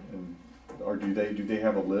Yeah. and or do they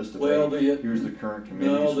have a list of, Well, hey, here's the current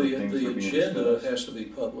committees No, where things the are being agenda discussed? has to be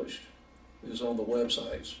published, is on the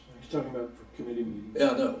websites. He's talking about for committee meetings. Yeah,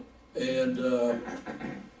 I know, and,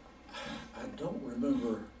 I don't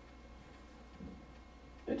remember,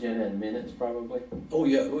 Agenda and minutes probably. oh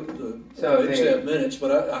yeah, So it's they- have minutes,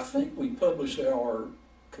 but I think we publish our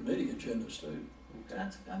committee agendas too.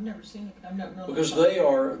 I've never seen it, I've never known. Because they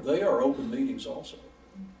are open meetings also.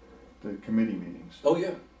 The committee meetings. Oh,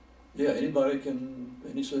 yeah,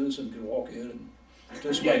 any citizen can walk in and Yeah,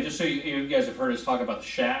 participate. just so you guys have heard us talk about the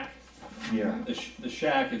shack. Yeah. The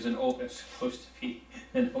shack is it's supposed to be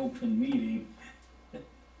an open meeting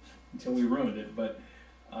until we ruined it, but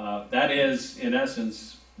that is, in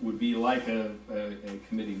essence, would be like a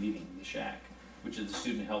committee meeting, the shack, which is the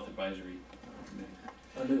Student Health Advisory Committee.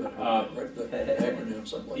 I knew I heard that acronym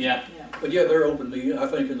someplace. Yeah, Yeah. But yeah, they're open meeting. I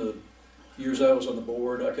think in the years I was on the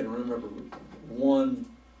board, I can remember one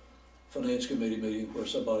finance committee meeting where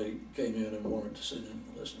somebody came in and wanted to sit in and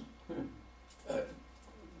listen.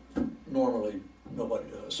 Normally, nobody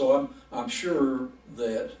does. So I'm sure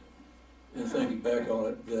that, in thinking back on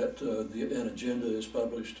it, that an agenda is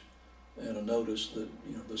published and a notice that,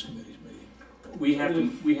 this committee's meeting. we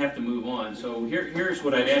have to move on. So here's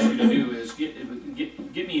what I'd ask you to do is get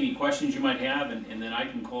me any questions you might have, and then I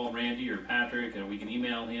can call Randy or Patrick, and we can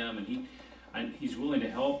email him, and he's willing to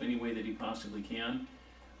help any way that he possibly can.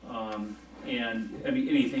 And I mean,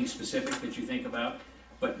 anything specific that you think about.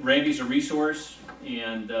 But Randy's a resource,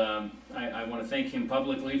 and I want to thank him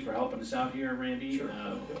publicly for helping us out here, Randy. Sure.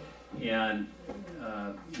 And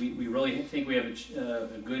we really think we have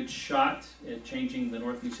a good shot at changing the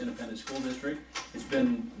Northeast Independent School District. It's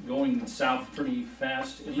been going south pretty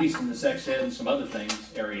fast, at least in the SexEd and some other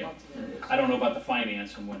things area. I don't know about the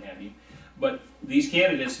finance and what have you. But these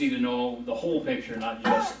candidates need to know the whole picture, not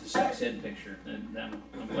just the SexEd picture, and I'm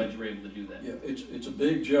glad you were able to do that. Yeah, it's a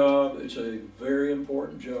big job. It's a very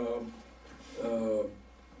important job. I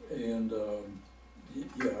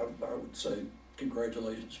would say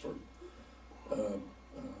congratulations for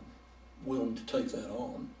willing to take that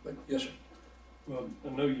on. But yes, sir. Well, I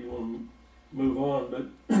know you want to move on,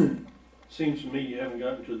 but seems to me you haven't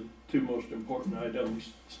gotten to the two most important items,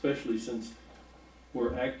 especially since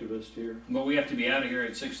we're activists here. Well, we have to be out of here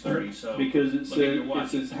at 6:30, so. Because look at your watch.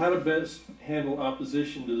 it says how to best handle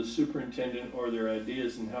opposition to the superintendent or their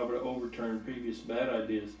ideas and how to overturn previous bad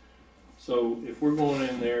ideas. So if we're going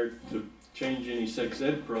in there to change any sex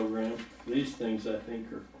ed program, these things I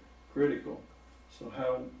think are critical. So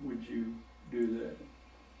how would you do that?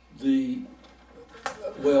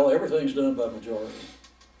 Well, everything's done by majority,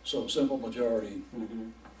 so simple majority.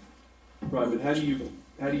 Right, but how do you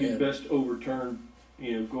Yeah. best overturn,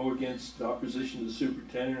 go against the opposition to the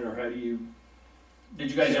superintendent, or how do you?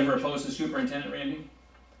 Did you guys ever oppose the superintendent, Randy?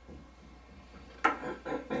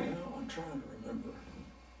 I'm trying to remember.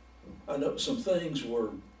 I know some things were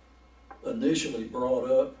initially brought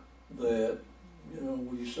up that,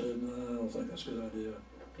 we said, no, I don't think that's a good idea.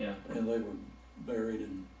 Yeah. And they were buried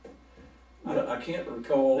and, I can't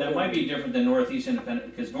recall. That might be different than Northeast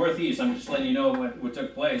Independent, because Northeast, I'm just letting you know what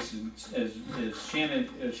took place, as Shannon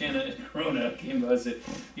Corona came to us, that,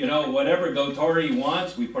 whatever Gotori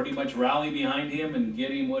wants, we pretty much rally behind him and get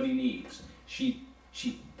him what he needs. She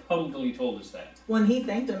publicly told us that. When he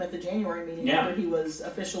thanked him at the January meeting Yeah. after he was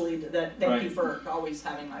officially, thank you Right. for always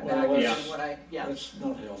having my Well, back and that's- what That's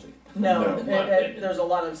not healthy. No, No. there's a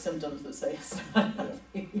lot of symptoms that say it's not.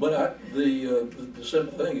 But the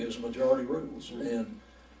simple thing is majority rules, and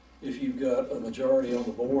if you've got a majority on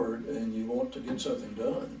the board and you want to get something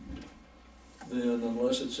done, then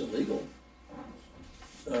unless it's illegal,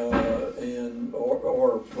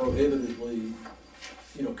 or prohibitively,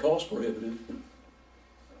 cost prohibitive,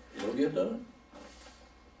 it'll get done.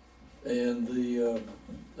 And we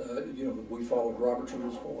followed Robert's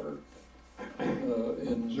Rules of Order,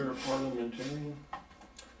 Is there a parliamentarian?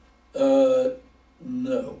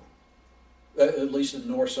 No. At least in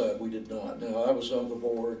Northside, we did not. Now, I was on the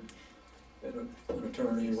board and an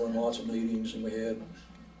attorney, run lots of meetings, and we had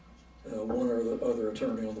one or the other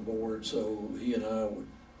attorney on the board, so he and I would,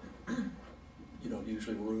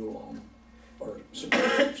 usually rule on our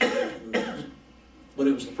suggestions. But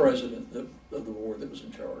it was the president of the board that was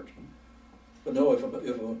in charge. But no, if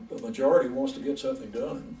a majority wants to get something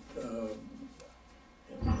done, it'll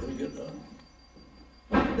get done.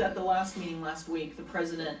 At the last meeting last week, the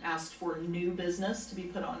president asked for new business to be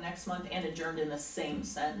put on next month and adjourned in the same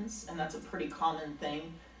sentence, and that's a pretty common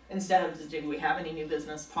thing. Instead of just, do we have any new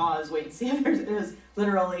business, pause, wait and see if there's, it was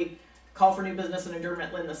literally call for new business and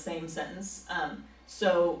adjournment in the same sentence.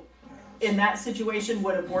 So in that situation,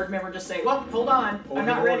 would a board member just say, well, hold on, I'm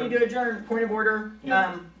not ready to adjourn, point of order,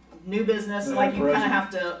 Yeah. New business, Yeah, like you kinda president, have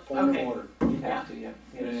to, Point okay. of order. You have to, yeah.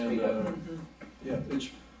 You have to speak up. Mhm. Yeah,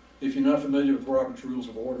 if you're not familiar with Robert's Rules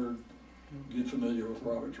of Order, get familiar with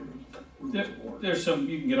Robert's Rules of Order. There's some,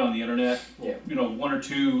 you can get on the internet, Yeah. one or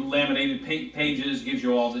two laminated pages, gives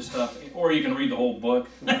you all this stuff, or you can read the whole book.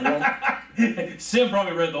 Sim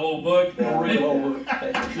probably read the whole book. Don't read the whole book.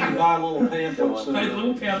 You can buy little pamphlets, Nice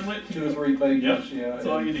little pamphlet. 2 or 3 pages, yeah. That's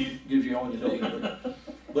all you need. Gives you all you need.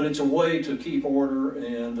 But it's a way to keep order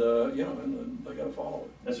and, and they gotta follow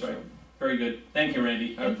it. That's right. Very good. Thank you,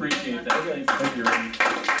 Randy. I appreciate that. Okay. Thank you, Randy.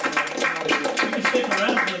 You can stick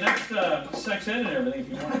around for the next SexEd and everything if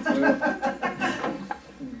you want to.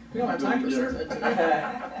 We don't have time for survey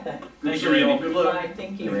today. Thank you, Randy. Good luck. Bye,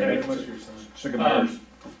 thank you. Okay. How much your son? Second matters.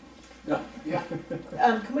 Can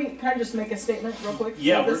I just make a statement real quick?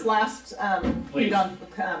 Yeah, This last, Please. lead on,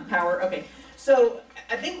 power, okay. So,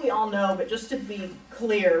 I think we all know, but just to be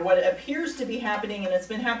clear, what appears to be happening, and it's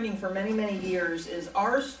been happening for many, many years, is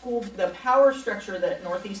our school, the power structure that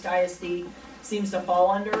Northeast ISD seems to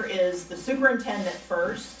fall under is the superintendent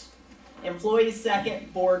first, employees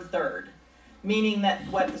second, board third. Meaning that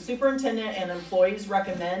what the superintendent and employees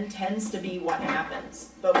recommend tends to be what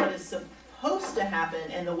happens. But what is supposed to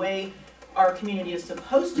happen, and the way our community is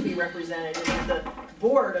supposed to be represented, is that the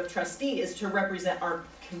board of trustees is to represent our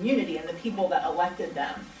community and the people that elected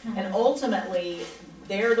them. And ultimately,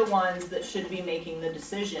 they're the ones that should be making the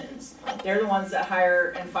decisions. They're the ones that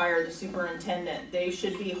hire and fire the superintendent. They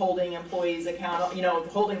should be holding employees accountable,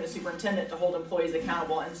 holding the superintendent to hold employees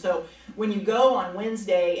accountable. And so when you go on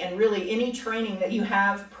Wednesday, and really any training that you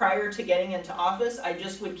have prior to getting into office, I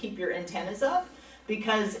just would keep your antennas up,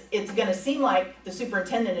 because it's gonna seem like the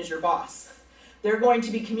superintendent is your boss. They're going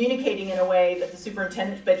to be communicating in a way that the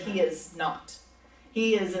superintendent, but he is not.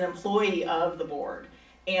 He is an employee of the board,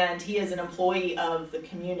 and he is an employee of the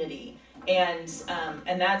community. And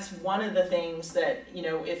that's one of the things that,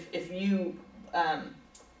 if you,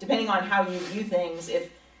 depending on how you view things,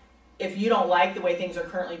 if you don't like the way things are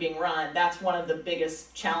currently being run, that's one of the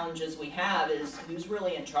biggest challenges we have, is who's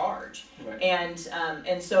really in charge. Right.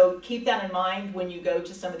 And so keep that in mind when you go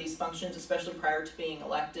to some of these functions, especially prior to being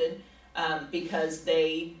elected, because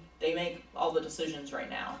they make all the decisions right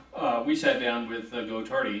now. We sat down with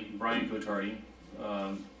Brian Gotardi,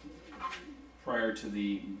 prior to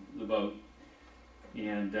the vote,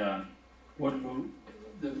 and What vote?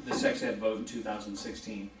 the SexEd vote in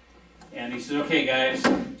 2016. And he said, okay guys,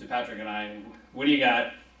 to Patrick and I, what do you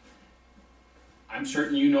got? I'm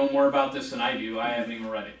certain you know more about this than I do. I haven't even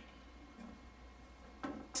read it.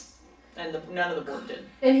 And none of the board did.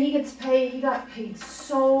 And he got paid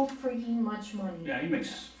so freaking much money. Yeah, he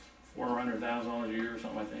makes $400,000 a year or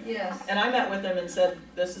something, I think. Yes. And I met with him and said,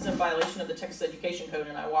 this is in violation of the Texas Education Code,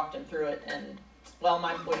 and I walked him through it, and, well,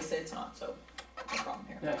 my employees say it's not, so no problem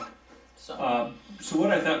here. Yeah. So, So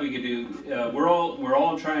what I thought we could do, we're all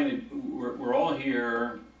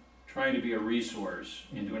here trying to be a resource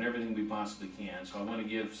and doing everything we possibly can. So I want to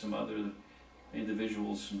give some other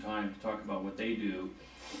individuals some time to talk about what they do.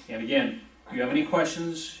 And again, if you have any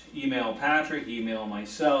questions, email Patrick, email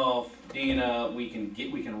myself, Dina. We can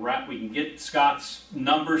get Scott's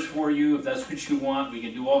numbers for you if that's what you want. We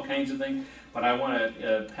can do all kinds of things. But I want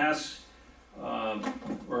to pass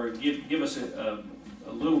or give us a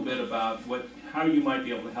little bit about how you might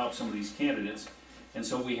be able to help some of these candidates. And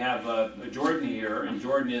so we have Jordan here, and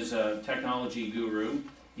Jordan is a technology guru.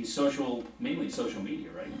 He's mainly social media,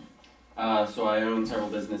 right? So I own several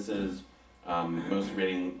businesses,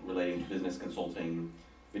 mostly relating to business consulting,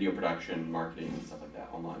 video production, marketing, and stuff like that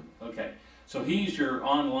online. Okay, so he's your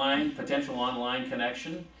potential online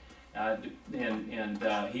connection, and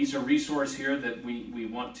he's a resource here that we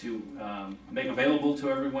want to make available to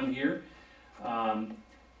everyone here. None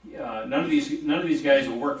of these guys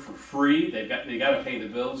will work for free. They got to pay the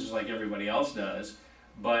bills just like everybody else does.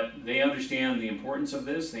 But they understand the importance of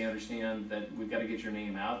this, they understand that we've gotta get your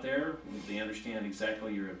name out there, they understand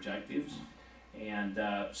exactly your objectives. And,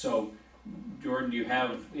 so, Jordan, do you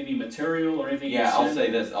have any material or anything? Yeah, you I'll sent?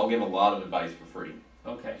 say this, I'll give a lot of advice for free.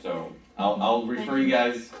 Okay, So I'll refer you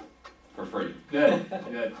guys for free. good,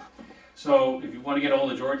 good. So if you wanna get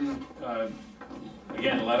ahold of Jordan,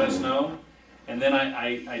 again, let us know. And then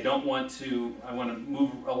I don't want to, I wanna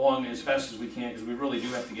move along as fast as we can, because we really do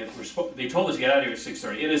have to get, they told us to get out of here at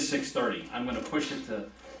 6:30. It is 6:30. I'm gonna push it to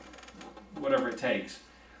whatever it takes.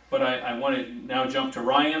 But I wanna now jump to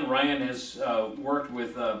Ryan. Ryan has, worked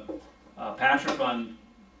with, Patrick on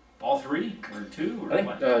all three, or two, or I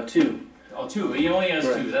what? think two. Oh, two. He only has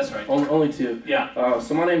Correct. two, that's right. Only two. Yeah,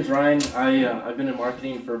 So my name's Ryan. I've been in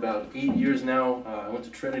marketing for about 8 years now. I went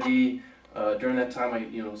to Trinity. During that time, I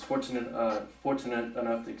was fortunate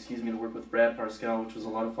enough to work with Brad Parscale, which was a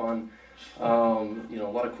lot of fun. A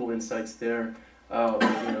lot of cool insights there.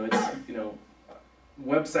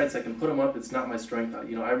 Websites, I can put them up. It's not my strength.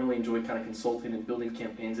 I really enjoy kind of consulting and building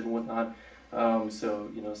campaigns and whatnot.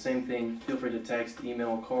 Same thing. Feel free to text,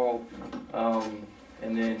 email, call.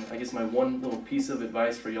 And then I guess my one little piece of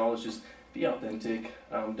advice for y'all is just be authentic.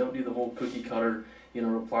 Don't do the whole cookie cutter,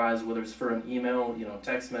 replies, whether it's for an email,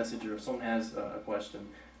 text message, or if someone has a question.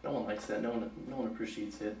 No one likes that. No one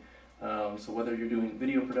appreciates it. So whether you're doing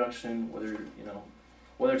video production,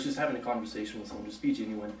 whether it's just having a conversation with someone, just be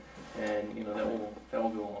genuine, and that will go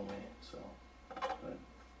a long way. So,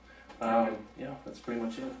 that's pretty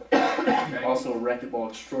much it. okay. Also, a racquetball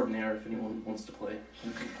extraordinaire if anyone wants to play.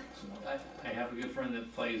 I have a good friend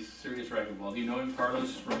that plays serious racquetball. Do you know him,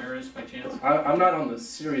 Carlos Ramirez, by chance? I'm not on the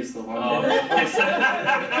serious level. Oh,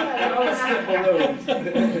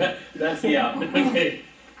 that's, yeah, okay.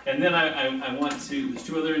 And then I want to, there's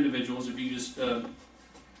two other individuals, if you just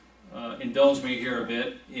indulge me here a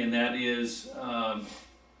bit, and that is a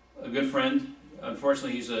good friend.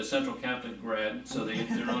 Unfortunately, he's a Central Catholic grad, so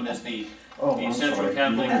they're known as the Central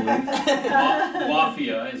Catholic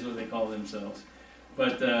Mafia, is what they call themselves.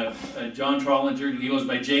 But John Trollinger, he goes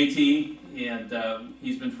by JT, and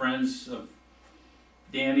he's been friends of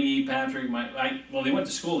Danny, Patrick, they went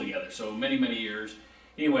to school together, so many, many years.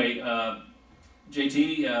 Anyway,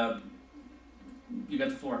 JT, you got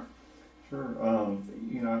the floor. Sure.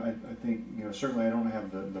 I think, certainly I don't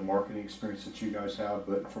have the marketing experience that you guys have,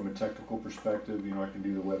 but from a technical perspective, I can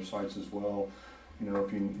do the websites as well.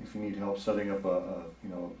 If you need help setting up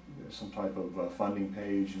some type of funding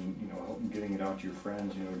page and, help getting it out to your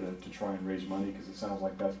friends, to try and raise money, because it sounds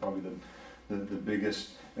like that's probably the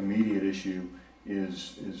biggest immediate issue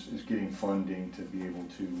is getting funding to be able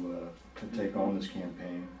to take on this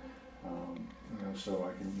campaign. So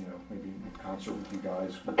I can, maybe in concert with you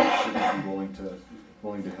guys, would be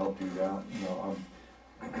willing to help do that.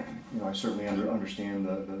 I certainly understand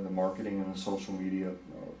the marketing and the social media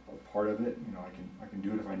part of it. I can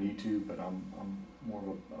do it if I need to, but I'm more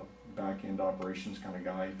of a back end operations kind of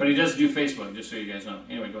guy. But he does do Facebook, just so you guys know.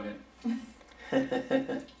 Anyway, go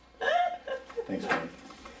ahead. Thanks, Mike.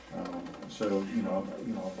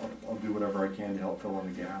 I'll do whatever I can to help fill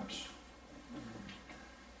in the gaps.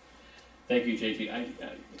 Thank you, JT.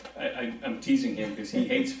 I'm teasing him because he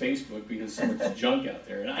hates Facebook because there's so much junk out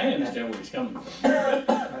there, and I understand where he's coming from.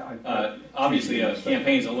 But, obviously, a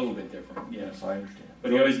campaign's a little bit different, yes. I understand.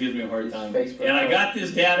 But he always gives me a hard time. Facebook. And I got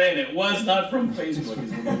this data, and it was not from Facebook,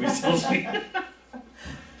 is what he always tells me.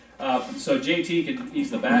 So JT,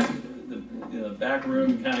 he's the back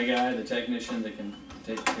room kind of guy, the technician that can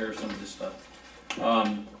take care of some of this stuff.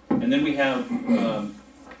 And then we have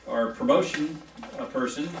our promotion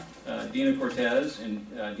person, Dina Cortez, and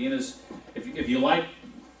Dina's, if you like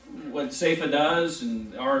what SAFA does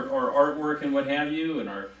and our artwork and what have you, and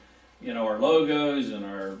our logos and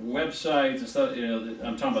our websites and stuff,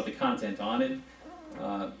 I'm talking about the content on it.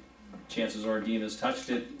 Chances are Dina's touched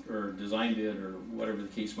it or designed it or whatever the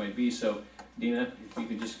case might be. So Dina, if you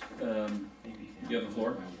could just, you have the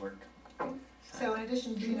floor. So in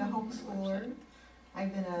addition to being a homeschooler,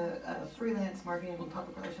 I've been a freelance marketing and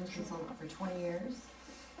public relations consultant for 20 years.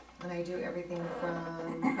 And I do everything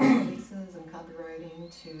from press releases and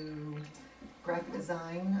copywriting to graphic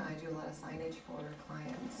design. I do a lot of signage for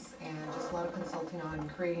clients and just a lot of consulting on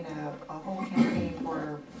creating a whole campaign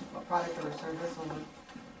for a product or a service or a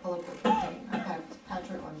political campaign. I've had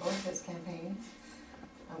Patrick on both his campaigns.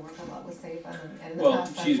 I work a lot with SAFA and in the Well,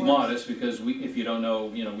 past I've she's worked- modest because if you don't know,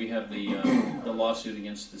 we have the lawsuit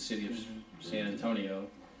against the city of San Antonio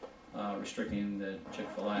restricting the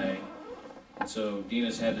Chick-fil-A. And so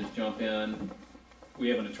Dina's had to jump in. We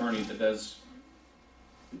have an attorney that does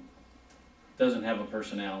doesn't have a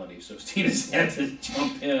personality, so Tina's had to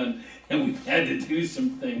jump in, and we've had to do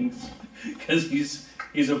some things, because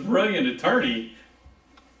he's a brilliant attorney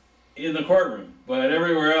in the courtroom, but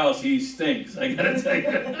everywhere else he stinks, I gotta tell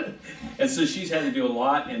you. And so she's had to do a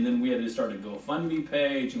lot, and then we had to start a GoFundMe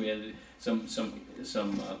page, and we had some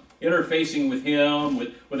interfacing with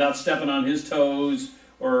him without stepping on his toes,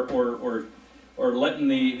 or letting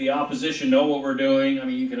the opposition know what we're doing. I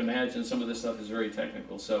mean, you can imagine some of this stuff is very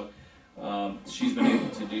technical, so she's been able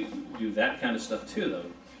to do that kind of stuff too, though.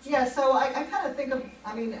 Yeah, so I kind of think of,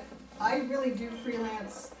 I mean, I really do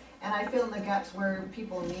freelance, and I fill in the gaps where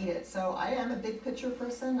people need it. So I am a big picture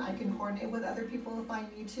person. I can coordinate with other people if I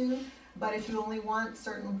need to. But if you only want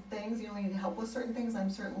certain things, you only need help with certain things,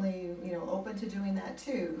 I'm certainly, open to doing that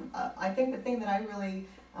too. I think the thing that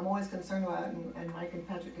I'm always concerned about, and Mike and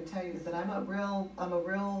Patrick can tell you, is that I'm a real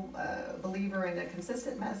believer in a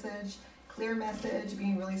consistent message, clear message,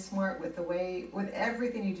 being really smart with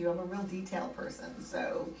everything you do. I'm a real detail person.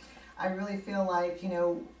 So I really feel like,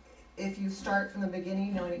 if you start from the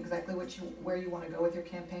beginning, knowing exactly where you want to go with your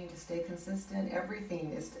campaign to stay consistent,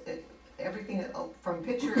 everything from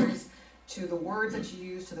pictures to the words that you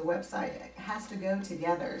use to the website has to go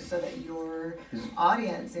together so that your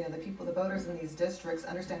audience, the people, the voters in these districts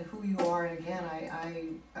understand who you are. And again, I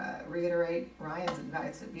reiterate Ryan's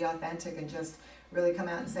advice to be authentic and just really come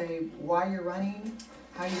out and say why you're running,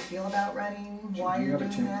 how you feel about running, why you're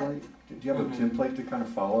doing that. Do you have a template to kind of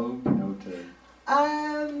follow,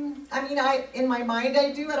 in my mind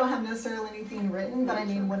I do. I don't have necessarily anything written, but I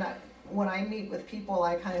mean, when I meet with people,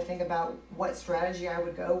 I kind of think about what strategy I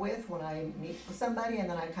would go with when I meet with somebody, and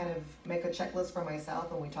then I kind of make a checklist for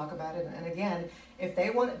myself and we talk about it. And again, if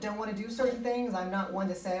they don't want to do certain things, I'm not one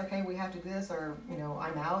to say, okay, we have to do this, or,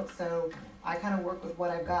 I'm out. So I kind of work with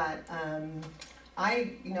what I've got.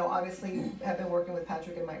 I obviously have been working with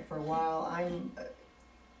Patrick and Mike for a while.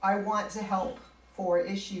 I want to help for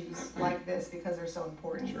issues like this because they're so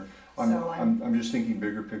important. Sure. I'm just thinking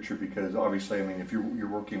bigger picture, because obviously, I mean, if you're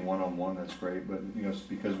working one-on-one, that's great, but it's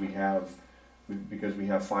because we have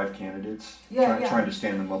 5 candidates, trying to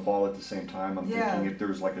stand them up all at the same time. I'm thinking if there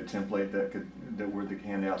was like a template that where the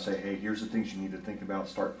candidate say, hey, here's the things you need to think about,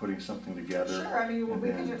 start putting something together. Sure, I mean, we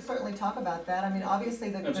could certainly talk about that. I mean, obviously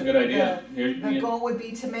That's a good idea. The goal would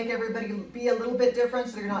be to make everybody be a little bit different,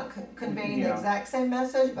 so you're not conveying the exact same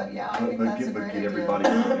message, but I think that's a great idea. Everybody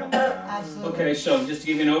down Absolutely. Okay, so just to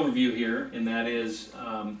give you an overview here, and that is,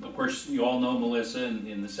 of course, you all know Melissa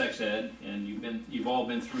in the SexEd, and you've all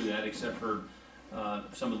been through that except for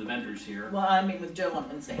some of the vendors here. Well, I mean, with Joe, I'm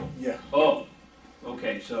insane. Yeah. Oh,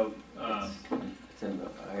 okay, so, It's in the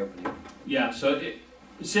eye opening. yeah, so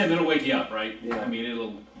Sam, it'll wake you up, right? Yeah. I mean,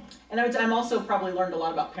 it'll, And I'm also probably learned a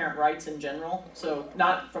lot about parent rights in general. So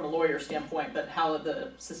not from a lawyer standpoint, but how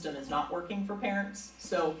the system is not working for parents.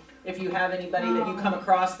 So if you have anybody that you come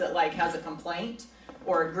across that has a complaint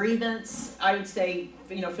or a grievance, I would say,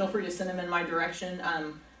 feel free to send them in my direction.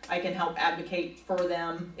 I can help advocate for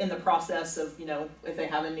them in the process of, if they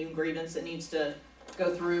have a new grievance that needs to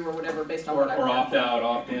go through or whatever based on or what I opt out,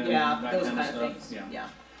 opt in, Yeah, that those kind of stuff. things. Yeah.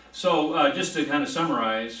 So just to kind of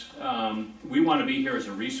summarize, we want to be here as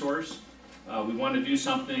a resource. We want to do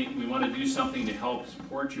something. We want to do something to help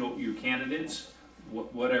support your candidates,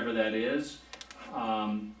 whatever that is.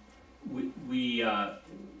 We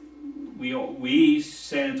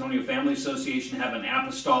San Antonio Family Association have an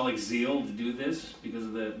apostolic zeal to do this because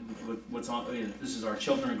of what's on. This is our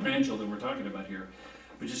children and grandchildren we're talking about here.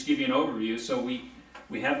 But just to give you an overview, so we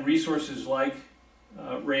have resources like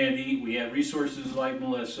Randy, we have resources like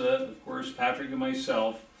Melissa, of course, Patrick and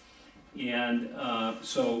myself, and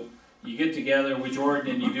so you get together with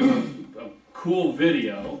Jordan and you do a cool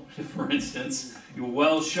video, for instance, a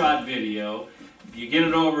well-shot video. You get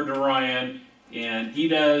it over to Ryan, and he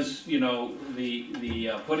does,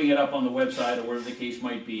 the putting it up on the website or whatever the case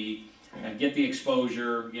might be, and get the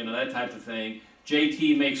exposure, that type of thing.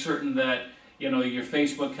 JT makes certain that your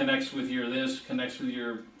Facebook connects with your connects with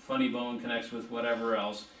your Funny Bone, connects with whatever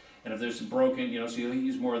else. And if there's a broken, so you'll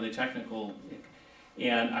use more of the technical.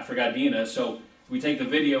 And I forgot Dina, so we take the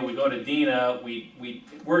video, we go to Dina, we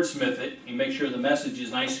wordsmith it, and make sure the message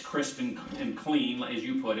is nice, crisp, and clean, as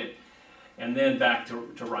you put it. And then back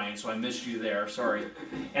to Ryan, so I missed you there, sorry.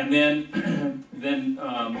 And then,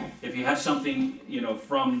 if you have something,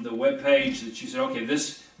 from the web page that you said, okay,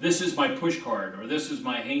 this is my push card, or this is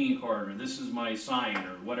my hanging card, or this is my sign,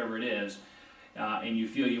 or whatever it is, and you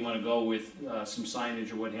feel you want to go with some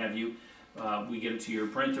signage or what have you, we get it to your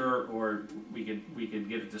printer, or we could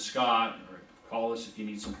get it to Scott, or call us if you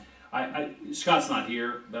need some. Scott's not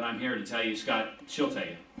here, but I'm here to tell you, Scott, she'll tell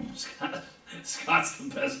you. Scott's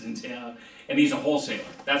the best in town, and he's a wholesaler.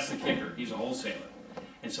 That's the kicker. He's a wholesaler.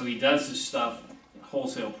 And so he does this stuff at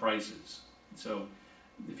wholesale prices. So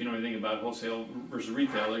if you know anything about wholesale versus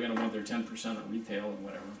retail, they're gonna want their 10% on retail and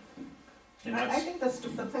whatever. And I that's,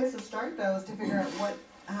 think the place to start though is to figure out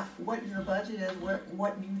what your budget is,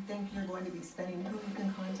 what you think you're going to be spending, who you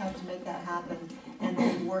can contact to make that happen, and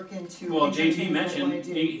then work into. well, into things JT that mentioned wanna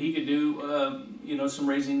do. he could do,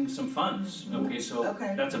 raising some funds. Okay, so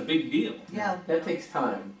Okay. that's a big deal. Yeah. That takes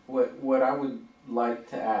time. What I would like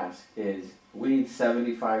to ask is, we need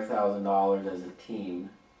 $75,000 as a team,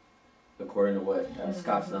 according to what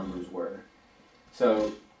Scott's numbers were.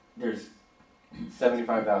 So there's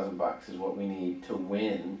 $75,000 is what we need to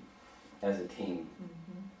win as a team.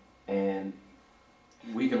 And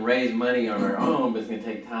we can raise money on our own, but it's gonna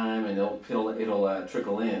take time and it'll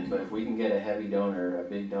trickle in. But if we can get a heavy donor, a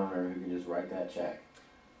big donor who can just write that check.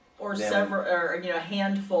 Or Then- several, or, a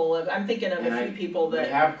handful of, I'm thinking of And a few people We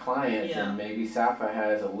that, have clients, Yeah. and maybe SAFA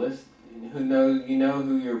has a list. Who knows? You know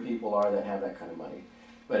who your people are that have that kind of money.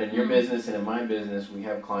 But in your business and in my business, we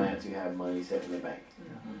have clients who have money set in the bank,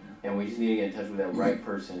 and we just need to get in touch with that right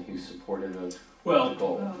person who's supportive of the Well,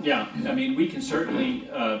 goal. yeah, I mean, we can certainly,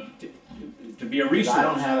 to be a 'Cause resource. I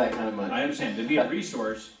don't have that kind of money. I understand, to be a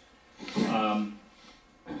resource,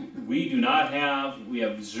 we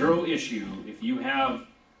have zero issue if you have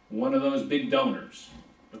one of those big donors.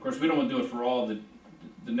 Of course, we don't want to do it for all the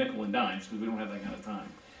nickel and dimes, because we don't have that kind of time.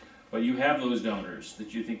 But you have those donors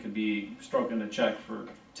that you think could be stroking a check for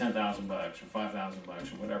 $10,000 or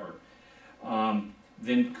 $5,000 or whatever.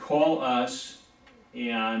 Then call us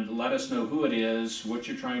and let us know who it is, what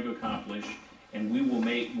you're trying to accomplish, and we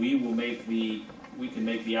can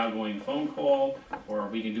make the outgoing phone call, or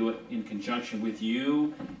we can do it in conjunction with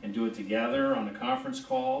you and do it together on a conference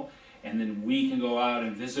call, and then we can go out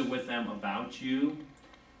and visit with them about you.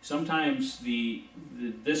 Sometimes the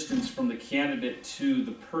distance from the candidate to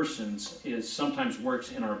the persons sometimes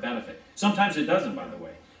works in our benefit. Sometimes it doesn't, by the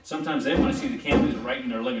way. Sometimes they want to see the candidate right in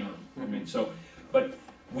their living room. I mean, but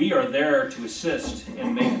we are there to assist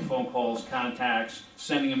in making phone calls, contacts,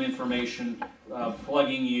 sending them information,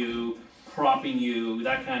 plugging you, propping you,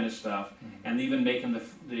 that kind of stuff, and even making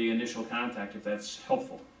the initial contact if that's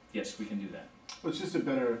helpful. Yes, we can do that. Well, it's just a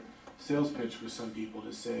better sales pitch for some people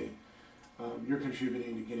to say, you're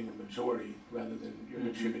contributing to getting a majority rather than you're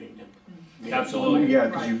contributing to. Absolutely. Yeah,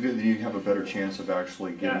 because you have a better chance of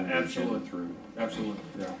actually getting the agenda absolutely. through. Absolutely.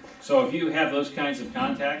 Yeah. So if you have those kinds of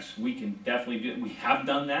contacts, we can definitely do it. We have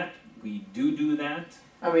done that. We do that.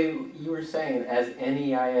 I mean, you were saying as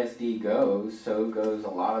any ISD goes, so goes a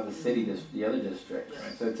lot of the other districts.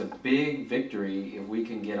 Right. So it's a big victory if we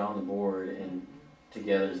can get on the board and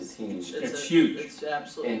together as a team. It's huge. It's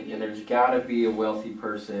absolutely And there's gotta be a wealthy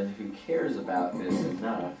person who cares about this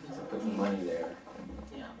enough to put the money there.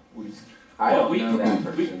 Yeah. I Well, don't know that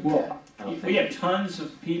person yet. I don't We think- have tons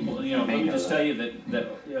of people, let me just tell you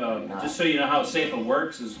that just so you know how SAFA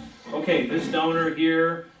works is, okay, this donor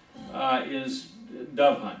here is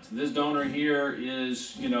dove hunt. This donor here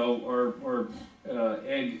is, or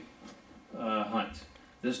egg hunt.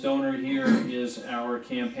 This donor here is our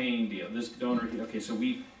campaign deal. This donor here, okay, so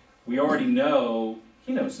we already know,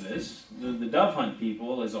 he knows this. The dove hunt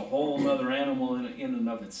people is a whole other animal in and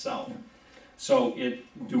of itself. So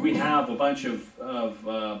do we have a bunch of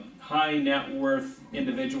high net worth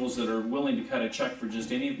individuals that are willing to cut a check for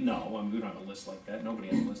just any? No, I mean, we don't have a list like that. Nobody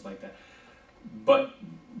has a list like that. But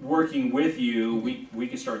working with you, we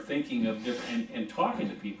can start thinking of different and talking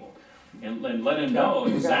to people and let them know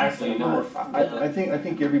exactly. I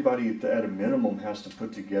think everybody at a minimum has to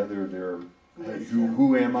put together their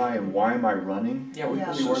who am I and why am I running? Yeah, we Yeah.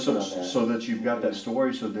 can be working on that. So that you've got that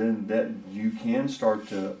story, so then that you can start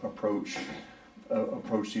to approach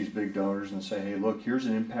these big donors and say, hey, look, here's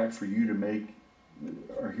an impact for you to make,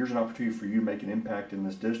 or here's an opportunity for you to make an impact in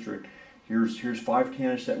this district. Here's 5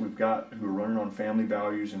 candidates that we've got who are running on family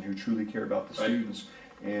values and who truly care about the students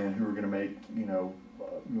and who are going to make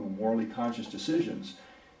morally conscious decisions.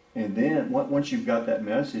 And then once you've got that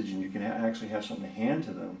message and you can actually have something to hand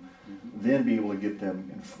to them, then be able to get them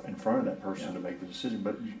in front of that person to make the decision.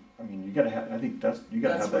 But you got to have. I think you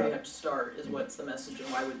got to have that. That's where you have to start. Is what's the message and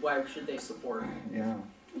why should they support? Yeah.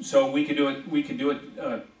 So we could do it. We could do it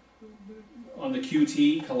on the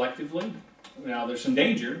QT collectively. Now there's some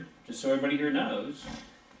danger, just so everybody here knows.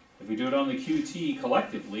 If we do it on the QT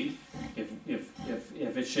collectively,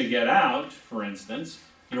 if it should get out, for instance,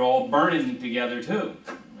 you're all burning together too.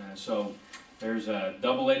 So there's a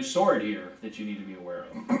double-edged sword here that you need to be aware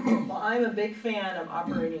of. Well, I'm a big fan of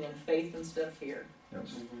operating in faith instead of fear.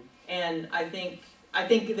 Yes. And I think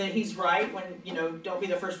that he's right when, don't be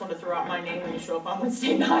the first one to throw out my name when you show up on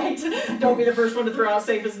Wednesday night. Don't be the first one to throw out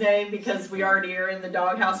SAFA's name because we already are in the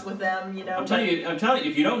doghouse with them, I'm telling you,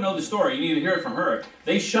 if you don't know the story, you need to hear it from her.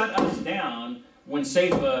 They shut us down when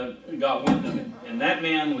SAFA got wind of it, and that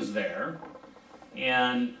man was there.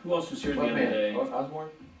 And who else was here the other day? Osborne?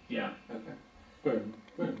 Yeah. Okay.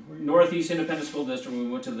 Northeast Independent School District, when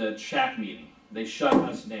we went to the shack meeting, they shut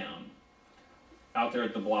us down out there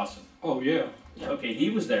at the Blossom. Oh, yeah. Okay, he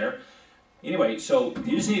was there. Anyway, so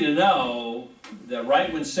you just need to know that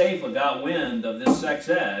right when SAFA got wind of this sex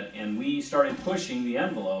ed and we started pushing the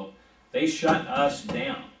envelope, they shut us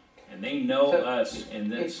down. And they know us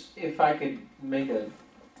and this. If I could make a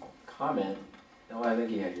comment, well, I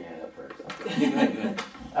think you had your hand up first.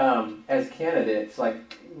 As candidates, like,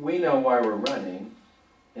 we know why we're running,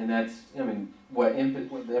 and that's, what the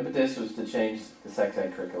impetus was to change the sex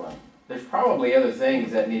ed curriculum. There's probably other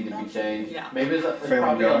things that need to be changed. Yeah. Maybe there's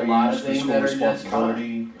probably a lot of things that are just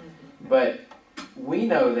fine. But we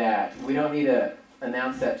know that. We don't need to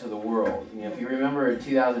announce that to the world. If you remember in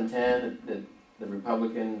 2010, the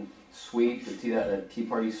Republican sweep, the Tea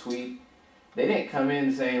Party sweep, they didn't come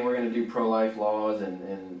in saying we're going to do pro-life laws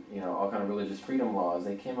and all kind of religious freedom laws.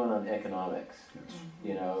 They came on economics.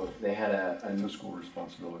 Yes. They had a Fiscal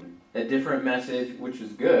responsibility. a different message, which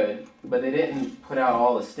was good, but they didn't put out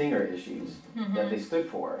all the stinger issues that they stood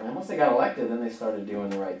for. And once they got elected, then they started doing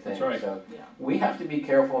the right thing. That's right. So Yeah. we have to be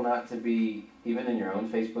careful not to be, even in your own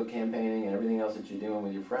Facebook campaigning and everything else that you're doing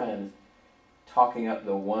with your friends, talking up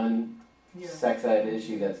the one sex ed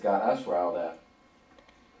issue that's got us riled up.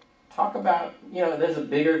 Talk about, there's a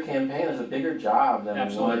bigger campaign, there's a bigger job than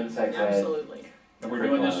Absolutely. one sex ed. Absolutely. And we're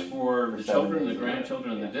doing this for the 7 children, the days,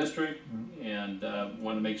 grandchildren in the yeah. district, and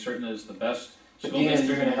want to make certain that it's the best But school Deanne, you're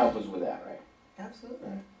district. gonna help us with that, right?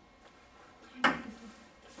 Absolutely.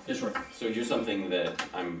 Yes, right. So here's something that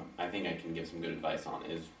I think I can give some good advice on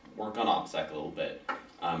is work on OPSEC a little bit.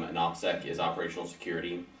 And OPSEC is operational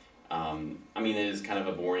security. It is kind of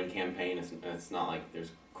a boring campaign. It's not like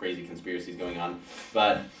there's crazy conspiracies going on,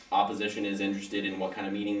 but opposition is interested in what kind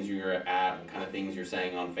of meetings you're at, what kind of things you're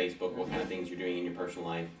saying on Facebook, what kind of things you're doing in your personal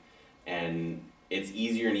life, and it's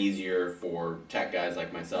easier and easier for tech guys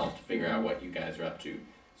like myself to figure out what you guys are up to.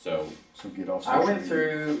 So get off I social went media.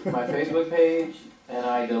 through my Facebook page and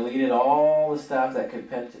I deleted all the stuff that could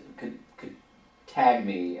tag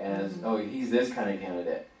me as, oh, he's this kind of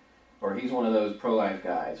candidate, or he's one of those pro-life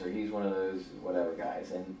guys, or he's one of those whatever guys,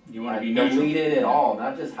 and You want I to be neutral. deleted it all,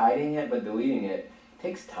 not just hiding it, but deleting it.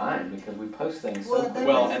 Takes time because we post things so Well, quickly.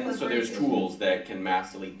 well, and so there's tools that can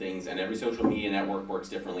mass delete things, and every social media network works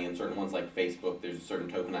differently. And certain ones like Facebook, there's a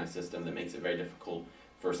certain tokenized system that makes it very difficult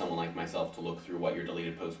for someone like myself to look through what your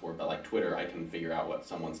deleted posts were. But like Twitter, I can figure out what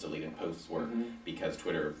someone's deleted posts were because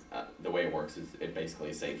Twitter, the way it works is it basically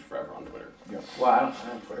is saved forever on Twitter. Well, I don't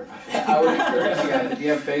have Twitter. I would encourage you guys, if you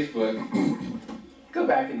have Facebook, go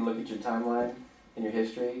back and look at your timeline and your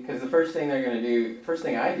history. Because the first thing I do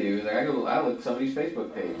is I look at somebody's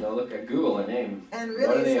Facebook page. I'll look at Google and name. And What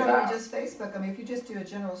really, are they it's not about? even just Facebook. If you just do a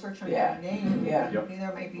general search on Yeah. your name, Yeah.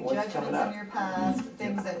 there may be What's coming judgments up? in your past,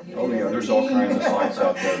 things that you Oh did yeah, as a there's all teen. kinds of sites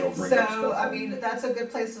out there that'll bring up So, stuff. that's a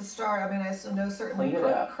good place to start. I also know certain Clean it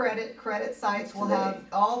up. credit sites will Today. have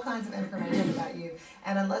all kinds of information about you.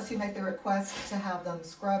 And unless you make the request to have them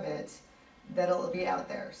scrub it, that'll be out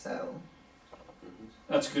there, so.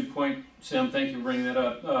 That's a good point, Sam. Thank you for bringing that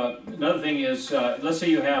up. Another thing is, let's say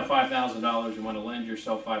you have $5,000. You want to lend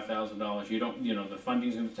yourself $5,000. You don't, the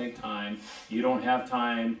funding's going to take time. You don't have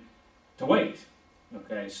time to wait.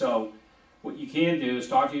 Okay, so what you can do is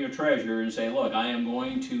talk to your treasurer and say, look, I am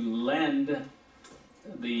going to lend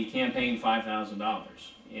the campaign $5,000,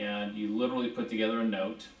 and you literally put together a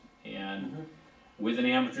note and with an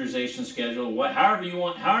amortization schedule,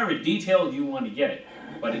 however detailed you want to get it.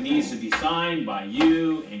 But it needs to be signed by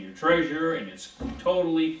you and your treasurer, and it's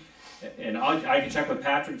totally, and I can check with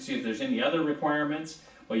Patrick to see if there's any other requirements,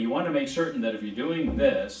 but you want to make certain that if you're doing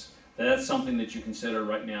this, that's something that you consider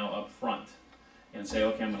right now up front. And say,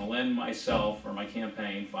 okay, I'm going to lend myself or my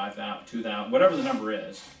campaign $5,000, $2,000, whatever the number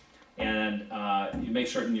is, and you make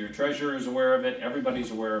certain your treasurer is aware of it,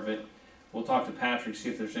 everybody's aware of it. We'll talk to Patrick, see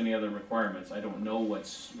if there's any other requirements. I don't know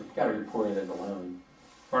what's You gotta required. report it as a loan.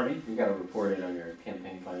 Pardon me? You gotta report it on your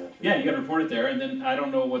campaign financial. Yeah, you got to report it there, and then I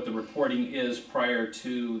don't know what the reporting is prior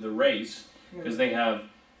to the race, because they have,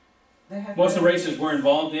 most of the races we're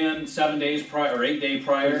involved in 7 days prior, or 8 day There's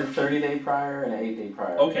prior. a 30-day prior and an 8-day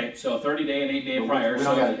prior. Okay, so 30 day and 8 day prior. We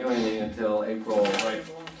so don't gotta do anything until April Right.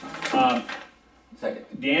 2nd.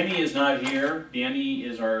 Danny is not here. Danny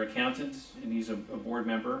is our accountant, and he's a board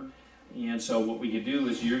member. And so what we could do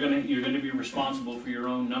is you're gonna be responsible for your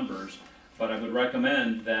own numbers, but I would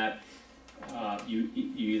recommend that you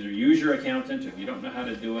either use your accountant if you don't know how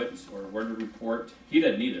to do it or where to report. He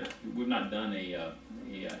doesn't either. We've not done a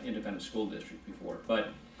independent school district before, but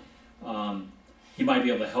he might be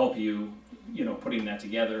able to help you, putting that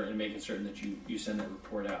together and making certain that you send that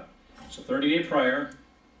report out. So 30-day prior,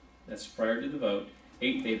 that's prior to the vote,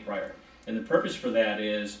 8-day prior. And the purpose for that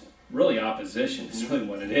is really opposition is really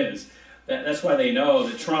what it is. That's why they know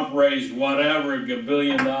that Trump raised whatever, $1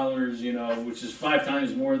 billion, which is 5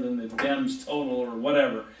 times more than the Dems total or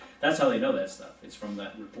whatever. That's how they know that stuff. It's from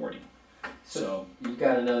that reporting. So You've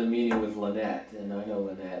got another meeting with Lynette, and I know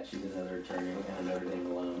Lynette, she's another attorney and a Notre Dame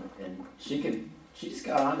alum, and she just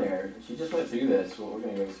got on there. She just went through this, what we're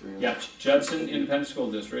gonna go through. yeah, Judson Independent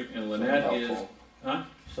School District, and Lynette is, huh?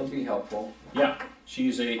 She'll be helpful. Yeah,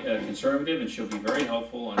 she's a conservative, and she'll be very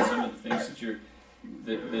helpful on some of the things that you're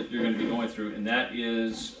going to be going through, and that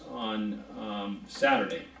is on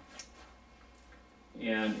Saturday.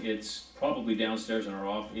 And it's probably downstairs in our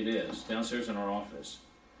office. It is downstairs in our office,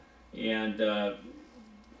 and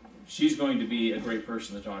she's going to be a great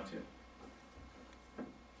person to talk to.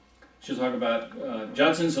 She'll talk about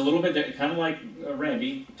Judson's a little bit kind of like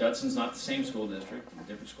Randy. Judson's not the same school district, a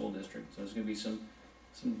different school district, so there's going to be some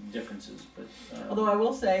differences, but Although I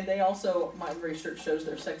will say, they also, my research shows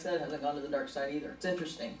their sex ed hasn't gone to the dark side either. It's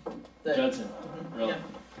interesting. that- Judson, really, Yeah.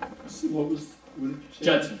 What did you say?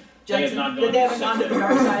 Judson. They have Judson, not but gone they to haven't gone to sex the ed.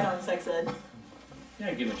 dark side on sex ed.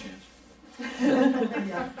 Yeah, give him a chance.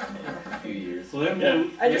 A few years. Well, Yeah.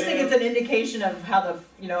 I just think it's an indication of how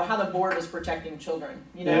the board is protecting children.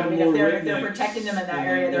 Yeah, I mean, more if they're rednecks. protecting them in that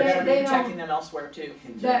area, they're They- gonna they be don't- protecting them elsewhere too.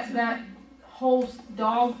 That whole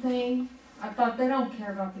dog thing, I thought they don't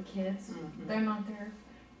care about the kids. Mhm. They're not there.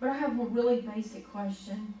 But I have a really basic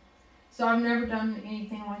question. So I've never done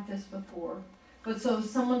anything like this before. But so if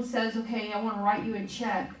someone says, okay, I wanna write you a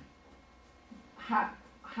check,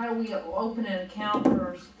 how do we open an account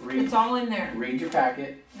first? It's all in there. Read your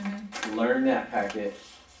packet, Mhm. learn that packet,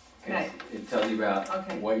 'cause Okay. it tells you about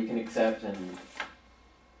Okay. what you can accept and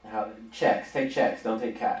how, take checks, don't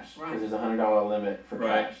take cash. Right. Cause there's $100 limit for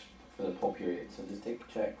Right. cash for the whole period, so just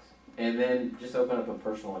take checks. And then just open up a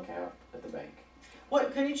personal account at the bank.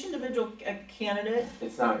 What, could each individual candidate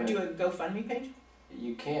It's not gonna, do a GoFundMe page?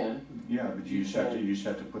 you can, Yeah, but you just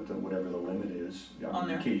have to put whatever the limit is. I mean, On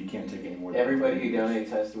there. You can't take any more than. everybody who donates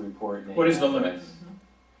has to report name. What is the address.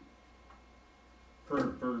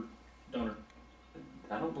 limit? Per donor.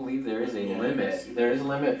 I don't believe there is a Yeah, limit. There is a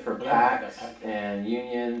limit for But I don't have PACs that packet. and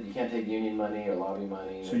union, you can't take union money or lobby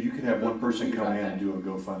money. So you could have one person You come got in that. and do a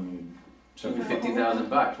GoFundMe. Even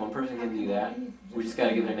 $50,000, one person can do that. We just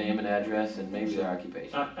gotta give their name and address and maybe their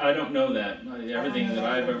occupation. I don't know that. Everything that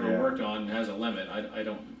I've ever Yeah. worked on has a limit. I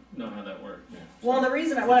don't know how that works. Well, and the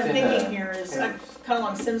reason, what I'm It's in thinking the here is, papers. kind of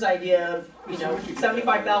along Sim's idea of,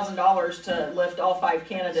 $75,000 to lift all 5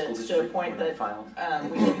 School candidates to a district, point we're not that,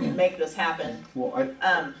 filed. we can make this happen. Well,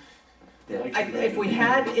 If we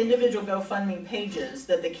had individual GoFundMe pages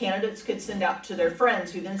that the candidates could send out to their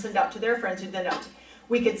friends, who then send out to their friends, who then out,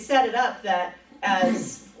 we could set it up that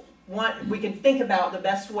as one, we could think about the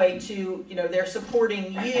best way to, they're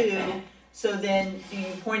supporting you, so then do you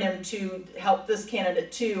point them to help this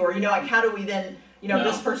candidate too, or, like, how do we then,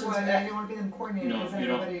 this person's. Well, you don't wanna be them coordinated, No, because you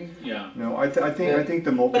don't. everybody. Yeah. no, I think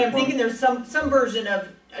the multi. But I'm thinking there's some version of,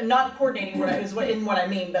 not coordinating what is what I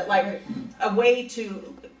mean, but like a way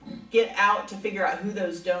to get out to figure out who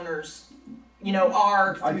those donors,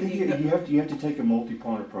 are. I through think the- you have to take a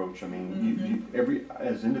multi-pronged approach. I mean,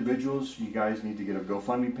 as individuals, you guys need to get a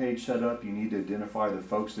GoFundMe page set up. You need to identify the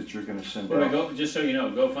folks that you're gonna send Well, out. just so you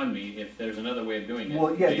know, GoFundMe, if there's another way of doing it.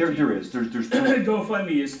 Well, yeah, there is. There's plenty.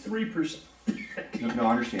 GoFundMe is 3%. No,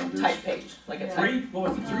 I understand. There's, Type page, like a type. 3? What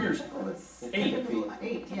was it, 3 or Oh, it's 8?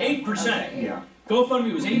 8, yeah. 8%. Okay. yeah.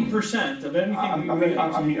 GoFundMe was 8% of anything we raised.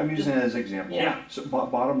 I'm using that as an example. Yeah. So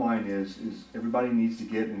bottom line is everybody needs to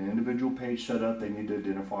get an individual page set up. They need to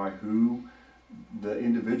identify who the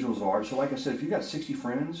individuals are. So like I said, if you got 60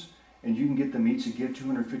 friends and you can get them each to give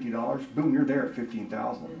 $250, boom, you're there at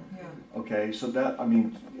 15,000. Yeah. Okay, so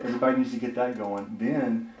everybody needs to get that going.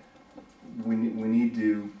 Then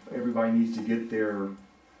everybody needs to get their,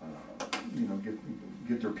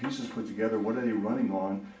 get their pieces put together. What are they running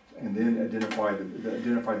on? And then identify the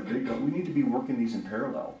big goal. We need to be working these in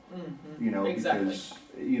parallel, Exactly. because,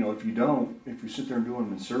 if you sit there and do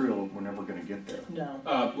them in serial, we're never gonna get there.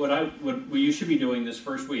 No. What you should be doing this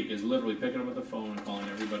first week is literally picking up the phone and calling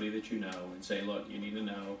everybody that you know and say, look, you need to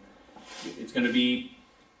know. It's gonna be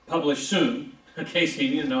published soon, okay, so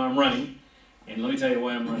you need to know I'm running. And let me tell you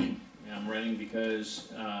why I'm running. I'm running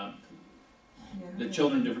because The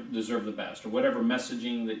children deserve the best, or whatever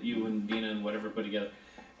messaging that you and Dina and whatever put together.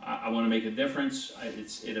 I want to make a difference.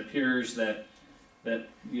 It appears that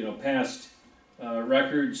past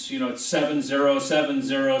records, it's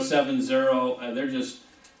 707070.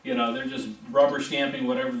 They're just rubber stamping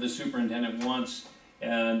whatever the superintendent wants,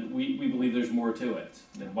 and we believe there's more to it.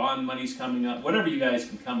 The bond money's coming up, whatever you guys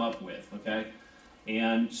can come up with, okay?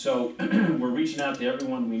 And so we're reaching out to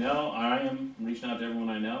everyone we know. I am reaching out to everyone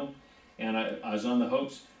I know, and I was on the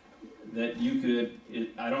hopes that you could.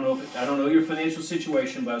 I don't know your financial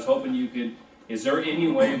situation, but I was hoping you could. Is there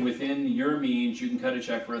any way within your means you can cut a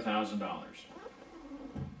check for $1,000?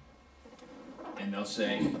 And they'll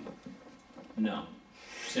say, no.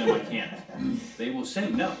 Sam, I can't. They will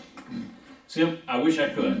say no. Sam, I wish I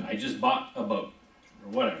could. I just bought a boat,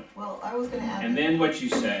 or whatever. Well, I was gonna add. And then what you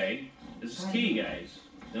say, this is key, guys.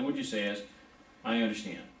 Then what you say is, I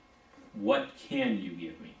understand. What can you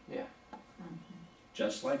give me? Yeah.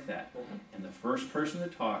 Just like that. And the first person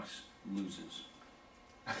that talks loses.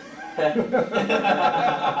 That's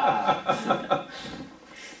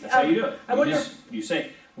how you do it. You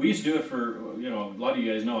say, we used to do it for, a lot of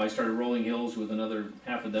you guys know, I started Rolling Hills with another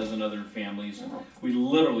half a dozen other families. And we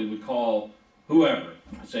literally would call whoever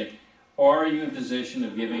and say, are you in position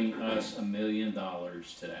of giving us $1 million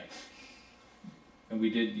today? And we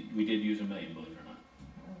did use $1 million, believe it or not.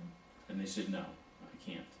 And they said, no, I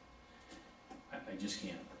can't. I just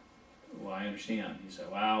can't. Well, I understand. He said,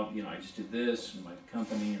 well, I just did this, and my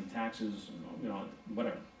company, and taxes, and,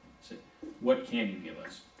 whatever. I said, what can you give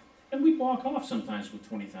us? And we'd walk off sometimes with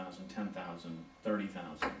 $20,000, $10,000,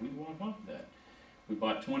 $30,000. We'd walk off with that. We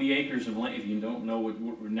bought 20 acres of land. If you don't know what,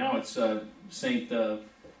 now it's Saint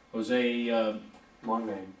Jose, Long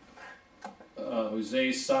name.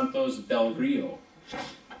 Jose Santos del Rio.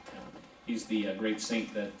 He's the great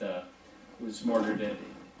saint that was martyred at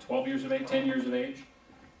 12 years of age, 10 years of age.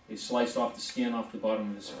 They sliced off the skin off the bottom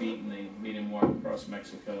of his feet, and they made him walk across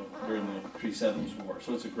Mexico during the Pre-Settlements War.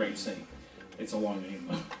 So it's a great saint. It's a long name.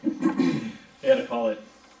 They had to call it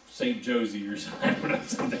Saint Josie or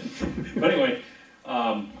something. But anyway,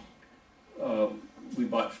 we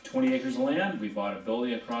bought 20 acres of land. We bought a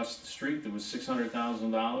building across the street that was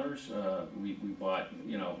 $600,000. We bought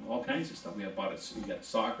all kinds of stuff. We got a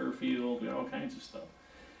soccer field. We got all kinds of stuff,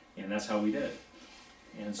 and that's how we did it.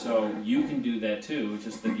 And so you can do that too. It's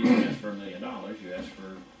just that you don't ask for $1 million. You ask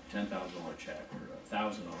for $10,000 check or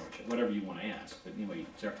 $1,000 check, whatever you want to ask. But anyway,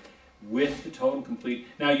 with the total complete.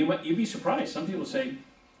 Now you'd be surprised. Some people say,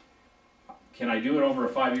 "Can I do it over a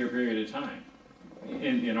 5-year period of time?"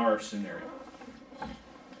 In our scenario.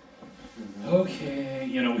 Okay,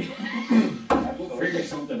 we'll figure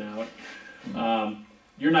something out.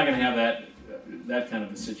 You're not going to have that kind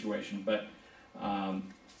of a situation, but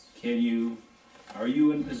are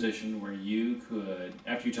you in a position where you could,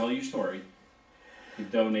 after you tell your story,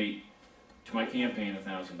 could donate to my campaign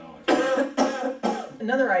 $1,000?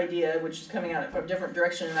 Another idea, which is coming out from a different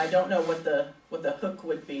direction, and I don't know what the hook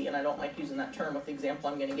would be, and I don't like using that term with the example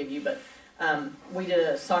I'm going to give you, but we did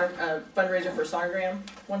a fundraiser for sonogram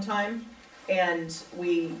one time, and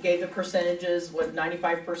we gave the percentages with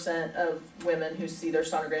 95% of women who see their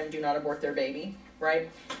sonogram do not abort their baby, right?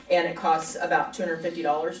 And it costs about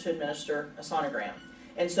 $250 to administer a sonogram.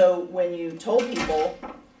 And so when you told people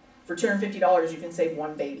for $250 you can save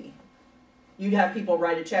one baby, you'd have people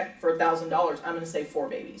write a check for $1,000, I'm going to save 4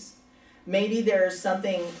 babies. Maybe there's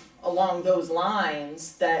something along those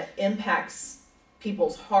lines that impacts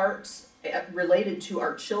people's hearts related to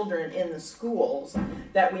our children in the schools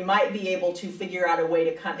that we might be able to figure out a way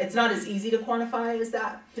to it's not as easy to quantify as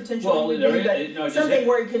that potentially well, would there be, is, but something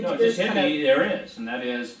where you could there is, and that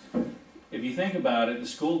is, if you think about it, the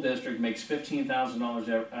school district makes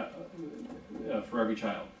 $15,000 for every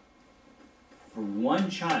child. For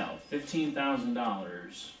one child,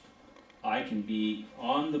 $15,000, I can be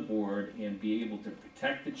on the board and be able to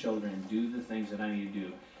protect the children and do the things that I need to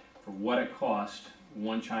do for what it costs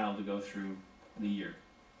one child to go through the year.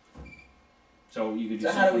 So you could do.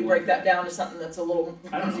 So how do we break that down to something that's a little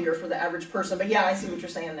easier for the average person? But yeah, I see what you're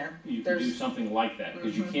saying there. You can do something like that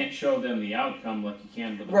because you can't show them the outcome like you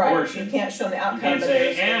can with abortion. You can't show them the outcome. You can't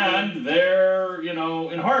say, and they're in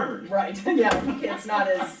Harvard. Right. Yeah, it's not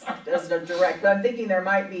as direct. But I'm thinking there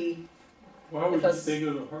might be. Why would they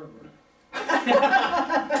go to Harvard?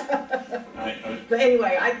 But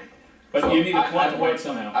anyway, But you need to quantify it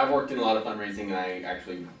somehow. I've worked in a lot of fundraising, and I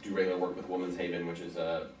actually do regular work with Women's Haven, which is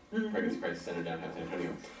a pregnancy crisis center downtown San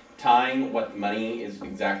Antonio. Tying what the money is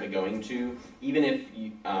exactly going to, even if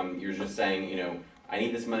you're just saying, I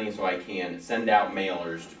need this money so I can send out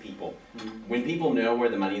mailers to people. When people know where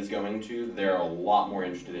the money is going to, they're a lot more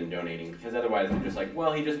interested in donating, because otherwise they're just like,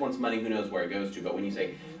 well, he just wants money, who knows where it goes to. But when you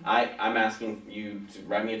say, I'm asking you to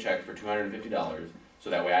write me a check for $250, so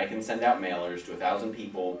that way I can send out mailers to 1,000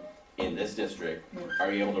 people in this district,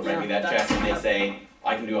 are you able to write me that check? And they say,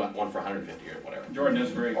 I can do one for 150 or whatever. Jordan,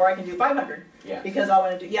 that's great. Or I can do 500. Yeah. Because I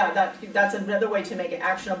wanna do, that's another way to make it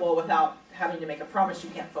actionable without having to make a promise you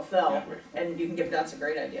can't fulfill. And you can give, that's a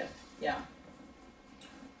great idea, yeah.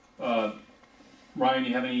 Ryan,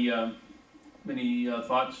 you have any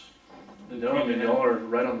thoughts? No, I mean, y'all are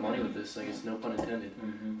right on the money with this, I guess, no pun intended.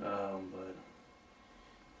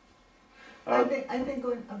 I think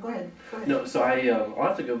go ahead. No, so I'll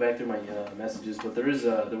have to go back through my messages, but there was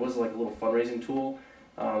like a little fundraising tool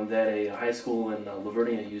that a high school in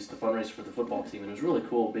Lavernia used to fundraise for the football team, and it was really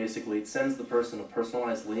cool. Basically, it sends the person a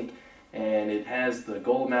personalized link, and it has the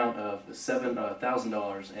goal amount of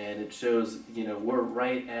 $7,000, and it shows, we're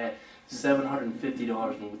right at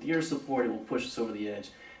 $750, and with your support, it will push us over the edge.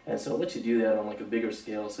 And so it lets you do that on like a bigger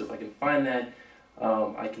scale. So if I can find that,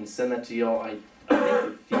 I can send that to y'all. I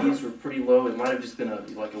think the fees were pretty low. It might have just been a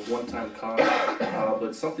one-time cost,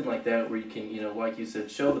 but something like that where you can, like you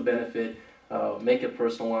said, show the benefit, make it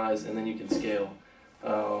personalized, and then you can scale.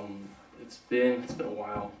 It's been a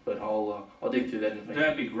while, but I'll dig through that.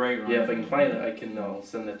 That'd be great, Ryan. Yeah, if I can find it, I'll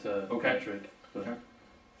send that to Patrick. But. Okay.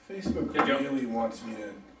 Facebook really wants me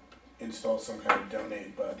to install some kind of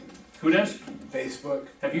donate button. Who does? Facebook.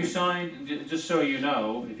 Have you signed? Just so you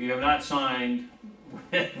know, if you have not signed,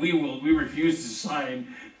 we refuse to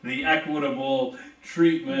sign the equitable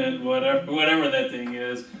treatment, whatever that thing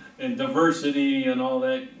is, and diversity and all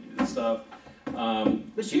that stuff.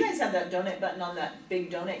 But you guys had that donate button on that big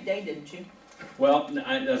donate day, didn't you? Well,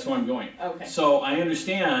 that's where I'm going. Okay. So I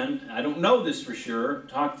understand, I don't know this for sure,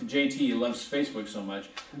 talk to JT, he loves Facebook so much,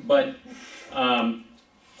 but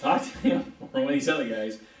talk to him or one of these other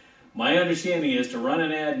guys. My understanding is to run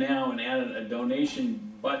an ad now and add a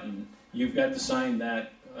donation button, you've got to sign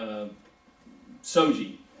that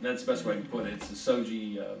SOGI. That's the best way to put it. It's a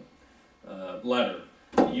SOGI letter.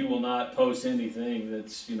 You will not post anything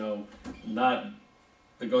that's,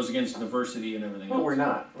 that goes against diversity and everything else. Well, we're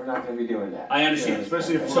not going to be doing that. I understand.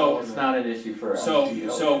 Especially if it's not an issue for us.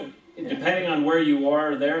 So depending on where you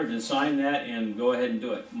are there, then sign that and go ahead and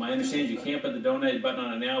do it. My understanding is you can't put the donate button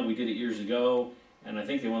on it now. We did it years ago, and I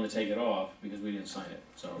think they want to take it off because we didn't sign it.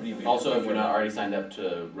 So anyway, also, if you're not already signed up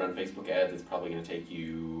to run Facebook ads, it's probably going to take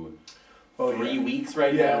you 3 weeks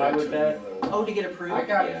right now, I would bet. Oh, to get approved I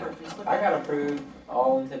got for Facebook? I got approved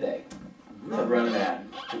all in today to run an ad,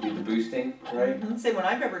 to do the boosting, right? Say, when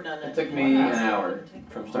I've ever done it. It took me an hour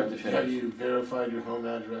from start to Have finish. you verified your home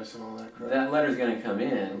address and all that crap? That letter's gonna come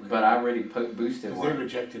in, but I already boosted Because they one.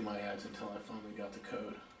 rejected my ads until I finally got the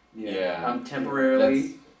code. Yeah. I'm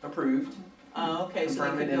temporarily approved. Oh, okay, so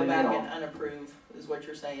Confirm they could it go in back it and unapprove, is what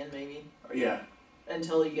you're saying, maybe? Yeah.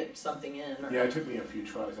 Until you get something in, or? Yeah, it took me a few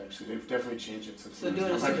tries actually. They've definitely changed it since. So do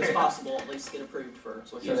it as soon as possible, at least get approved for,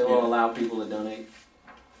 is what So you're they saying. will allow people to donate.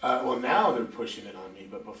 Well, now they're pushing it on me,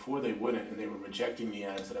 but before they wouldn't, and they were rejecting the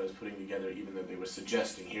ads that I was putting together, even though they were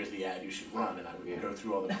suggesting, here's the ad you should run, and I would go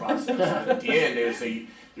through all the process. And at the end, they would say,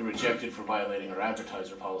 you're rejected for violating our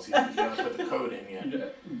advertiser policies, because you haven't put the code in yet.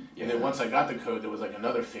 And then once I got the code, there was like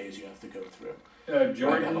another phase you have to go through.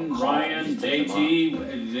 Jordan, Ryan, JT,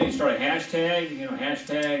 did they start a hashtag?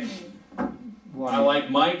 Hashtag I like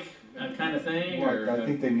Mike, that kind of thing? Well, Or, I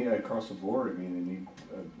think they need, across the board, they need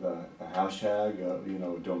a hashtag,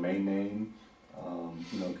 a domain name.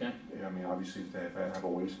 Okay. Obviously if they have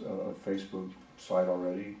a Facebook site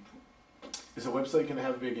already. Is the website going to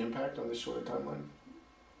have a big impact on this shorter timeline?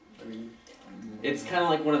 I mean, It's kind of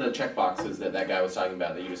like one of the check boxes that guy was talking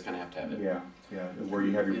about, that you just kind of have to have it. Yeah, where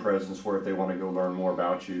you have your presence, where if they want to go learn more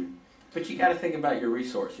about you. But you gotta think about your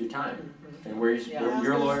resource, your time. And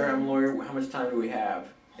you're a lawyer, I'm a lawyer, how much time do we have?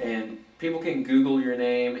 And people can Google your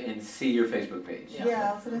name and see your Facebook page.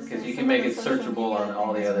 Yeah, I was gonna say. Because you some can make of it the social searchable on media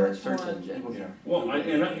all thing the is other much search more- engines. Yeah. well,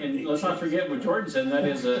 and let's not forget what Jordan said, and that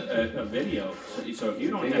is a video. So if you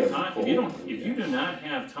don't have Video's time, cool. if you do not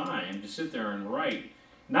have time to sit there and write,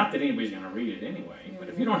 not that anybody's going to read it anyway, but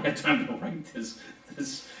if you don't have time to write this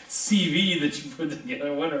CV that you put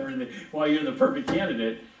together, whatever, while you're the perfect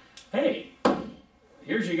candidate, hey,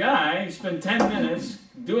 here's your guy. Spend 10 minutes,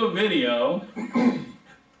 do a video,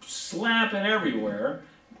 slap it everywhere.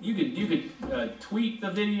 You could tweet the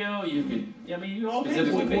video. You could. You all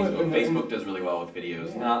Specifically Facebook. Well, Facebook does really well with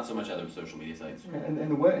videos, not so much other social media sites. And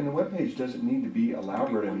the web page doesn't need to be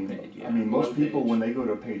elaborate. Most people when they go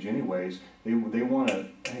to a page anyways, they want to,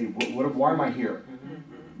 hey, why am I here?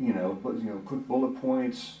 quick bullet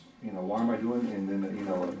points, why am I doing, and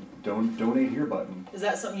then, donate here button. Is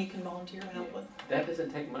that something you can volunteer to help with? That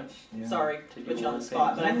doesn't take much. Yeah. Sorry To to do put you on the one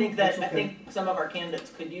spot, thing. but I think That's that, I okay. think some of our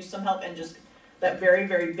candidates could use some help and just that very,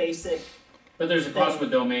 very basic. But there's a cost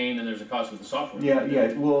with domain and there's a cost with the software.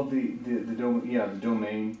 Yeah, well, the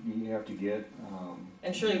domain you have to get,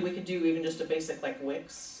 And surely we could do even just a basic like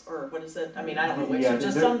Wix, or what is it? I mean, I don't know Wix, Yeah, but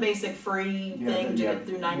just there- some basic free yeah, thing to yeah. get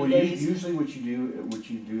through 90 Well, days. Usually what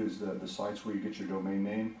you do is the sites where you get your domain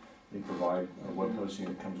name, they provide a web hosting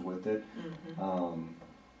that comes with it. Mhm.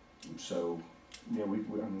 So, yeah, we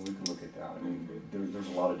can look at that. I mean, there's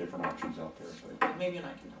a lot of different options out there, but. Maybe you and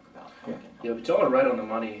I can talk about how we can help. Yeah, but y'all are right on the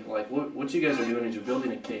money. Like what you guys are doing is you're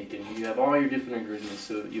building a cake, and you have all your different ingredients.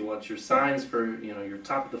 So you want your signs for your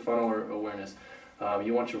top of the funnel or awareness.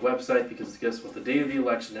 You want your website because guess what? The day of the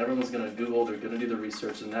election, everyone's going to Google. They're going to do the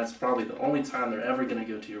research, and that's probably the only time they're ever going to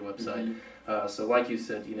go to your website. So like you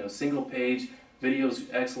said, single page. Videos,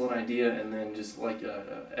 excellent idea, and then just like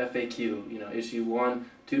FAQ, issue 1,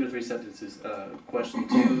 2 to 3 sentences, question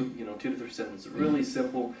 2, 2 to 3 sentences, really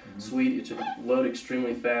simple, sweet, it should load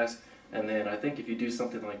extremely fast, and then I think if you do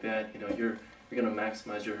something like that, you're going to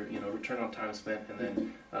maximize your, return on time spent, and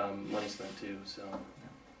then money spent too, so.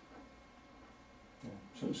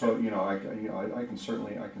 So I can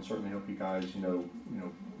certainly help you guys,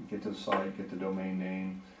 get to the site, get the domain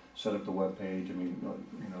name, set up the web page. I mean,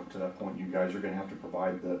 to that point, you guys are going to have to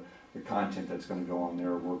provide the content that's going to go on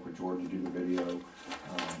there. Work with George to do the video.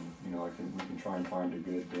 We can try and find a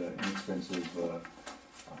good, inexpensive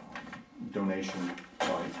donation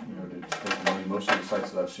site. To take the money. Most of the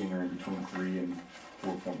sites that I've seen are in between 3 and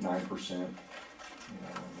 4.9%.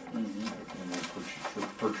 And then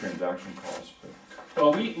per transaction cost. But.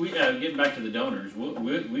 Well, we getting back to the donors,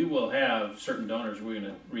 we will have certain donors we're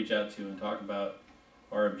gonna reach out to and talk about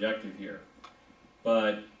our objective here.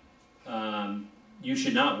 But, you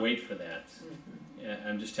should not wait for that.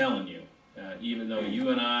 I'm just telling you, even though you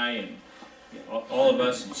and I and all of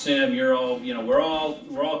us, and Sim, you're all, we're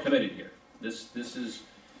all committed here. This is,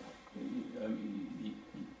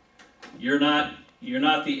 you're not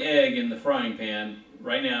the egg in the frying pan.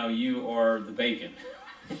 Right now, you are the bacon.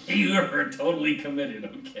 You are totally committed,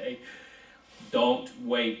 okay? Don't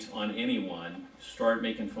wait on anyone. Start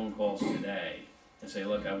making phone calls today and say,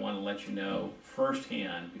 look, I want to let you know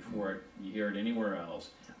firsthand before you hear it anywhere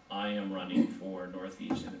else, I am running for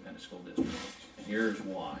Northeast Independent School District. And here's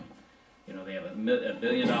why. They have a $1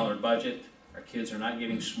 billion budget. Our kids are not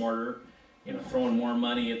getting smarter. Throwing more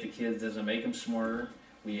money at the kids doesn't make them smarter.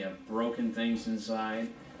 We have broken things inside,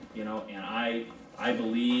 and I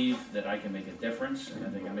believe that I can make a difference, and I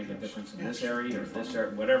think I make a difference in this area or this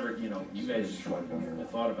area, whatever, you guys have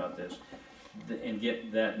thought about this, and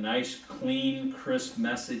get that nice, clean, crisp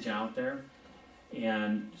message out there,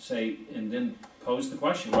 and say, and then pose the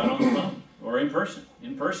question right on the phone, or in person.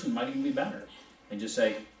 In person might even be better. And just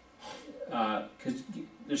say, because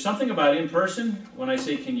there's something about in person, when I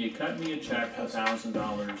say, can you cut me a check for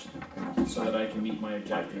 $1,000 so that I can meet my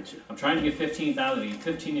objectives? I'm trying to get 15,000.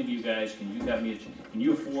 15 of you guys, can you cut me a check? Can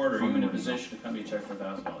you afford, or are you in a position to cut me a check for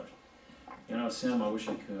 $1,000? Sim, I wish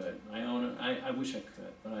I could. I own it. I wish I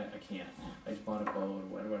could, but I can't. I just bought a boat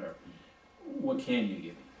or whatever. What can you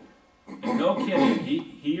give me? And no kidding,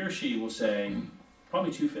 he or she will say,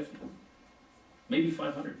 probably $250, maybe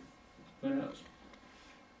 $500. Who knows?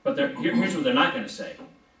 But here's what they're not going to say.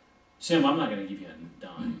 Sim, I'm not going to give you a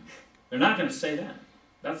dime. They're not going to say that.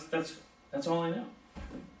 That's all I know.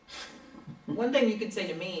 One thing you could say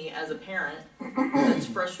to me as a parent that's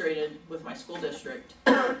frustrated with my school district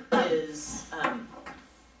is,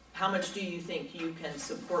 how much do you think you can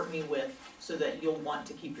support me with so that you'll want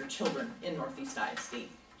to keep your children in Northeast ISD?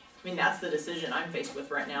 I mean, that's the decision I'm faced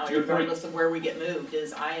with right now, regardless of where we get moved,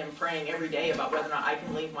 is I am praying every day about whether or not I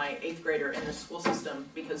can leave my 8th grader in the school system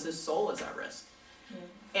because his soul is at risk.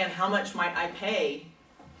 And how much might I pay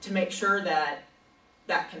to make sure that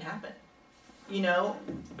that can happen? I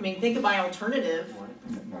mean, think of my alternative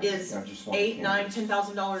is $8,000, $9,000,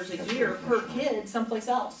 $10,000 a year per kid someplace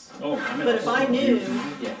else. But if I knew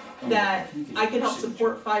that I could help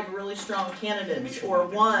support 5 really strong candidates, or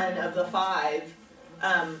one of the 5,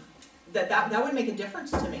 that would make a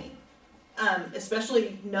difference to me,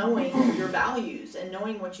 especially knowing your values and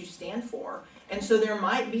knowing what you stand for. And so there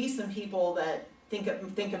might be some people that think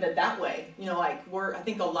of it that way. I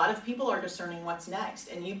think a lot of people are discerning what's next,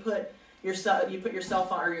 and you put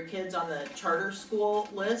yourself or your kids on the charter school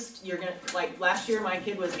list. You're gonna, like last year, my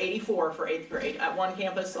kid was 84 for 8th grade at one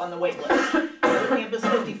campus on the wait list. Another campus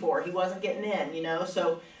 54. He wasn't getting in.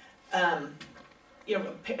 So.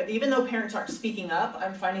 Even though parents aren't speaking up,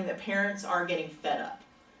 I'm finding that parents are getting fed up.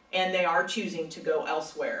 and they are choosing to go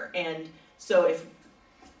elsewhere. And so if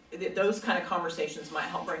those kind of conversations might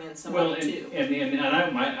help bring in somebody too. And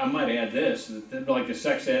I might add this, that like the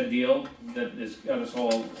SexEd deal that has got us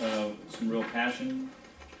all some real passion.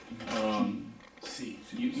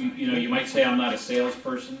 You might say I'm not a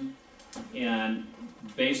salesperson, and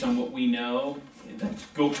based on what we know, that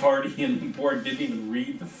Go-Party and the board didn't even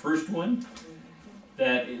read the first one.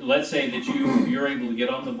 That let's say that you're able to get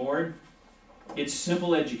on the board, it's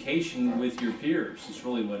simple education with your peers. It's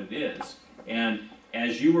really what it is. And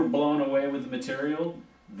as you were blown away with the material,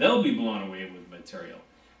 they'll be blown away with the material.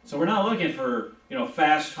 So we're not looking for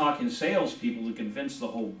fast-talking salespeople to convince the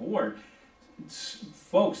whole board.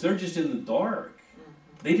 Folks, they're just in the dark.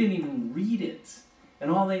 They didn't even read it. And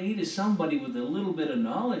all they need is somebody with a little bit of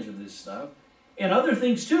knowledge of this stuff. And other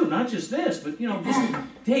things too, not just this, but just,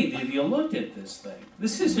 hey, have you looked at this thing?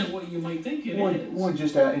 This isn't what you might think it is. Well,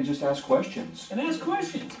 just ask questions. And ask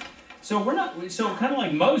questions. So kind of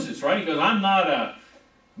like Moses, right? He goes,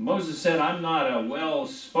 Moses said, I'm not a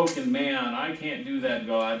well-spoken man. I can't do that,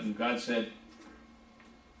 God. And God said,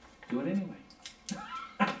 do it anyway.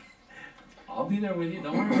 I'll be there with you.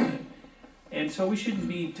 Don't worry about it. And so we shouldn't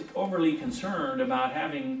be overly concerned about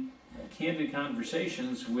having candid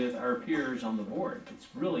conversations with our peers on the board. It's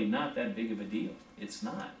really not that big of a deal. It's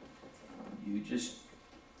not. You just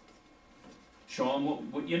show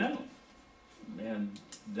them what you know. And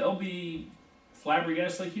they'll be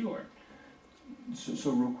flabbergasted like you are.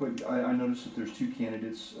 So real quick, I noticed that there's 2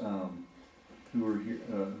 candidates who are here,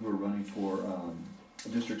 who are running for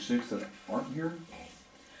District 6 that aren't here.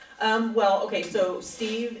 So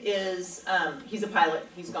Steve is, he's a pilot,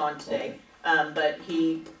 he's gone today, but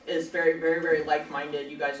he is very, very, very like-minded,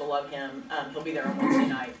 you guys will love him, he'll be there on Wednesday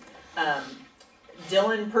night.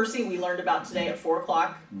 Dylan Percy, we learned about today at 4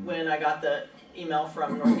 o'clock, when I got the email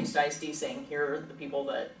from Northeast ISD saying, here are the people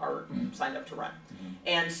that are signed up to run.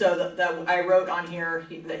 And so I wrote on here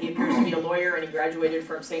that he appears to be a lawyer, and he graduated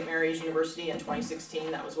from St. Mary's University in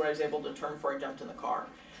 2016, that was what I was able to turn before I jumped in the car.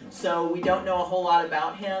 So we don't know a whole lot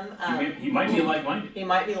about him. He might be like-minded. He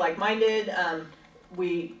might be like-minded.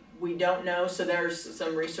 We don't know, so there's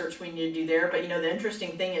some research we need to do there. But the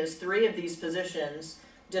interesting thing is 3 of these positions,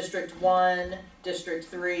 District 1, District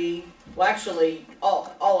 3, well actually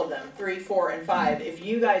all of them, 3, 4, and 5, if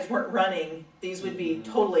you guys weren't running, these would be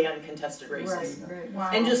totally uncontested races. Right. Wow.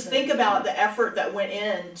 And just think about the effort that went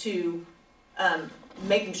into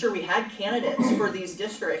making sure we had candidates for these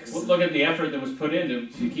districts. Look at the effort that was put in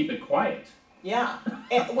to keep it quiet. Yeah.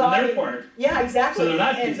 On their part. Yeah, exactly. So they're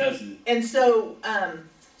not contested. And so,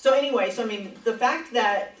 the fact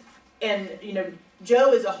that,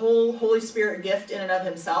 Joe is a whole Holy Spirit gift in and of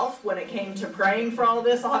himself when it came to praying for all of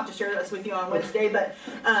this. I'll have to share this with you on Wednesday. But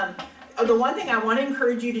the one thing I want to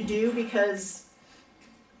encourage you to do, because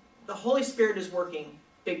the Holy Spirit is working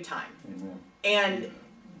big time. Amen. And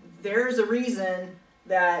there's a reason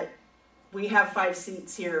that we have 5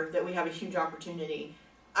 seats here, that we have a huge opportunity.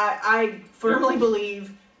 I firmly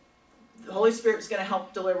believe the Holy Spirit's going to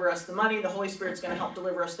help deliver us the money. The Holy Spirit's going to help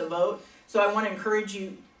deliver us the vote. So I want to encourage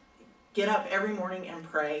you, get up every morning and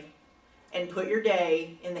pray and put your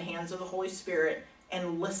day in the hands of the Holy Spirit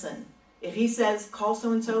and listen. If he says, call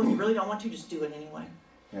so-and-so, if you really don't want to, just do it anyway.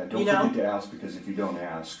 Yeah, don't forget to ask, because if you don't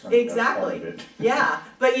ask, Exactly. that's part of it. Yeah,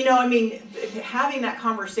 but having that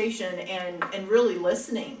conversation and really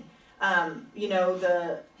listening, I think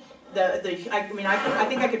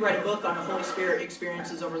I could write a book on the Holy Spirit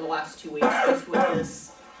experiences over the last 2 weeks, just with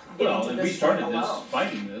this. And we started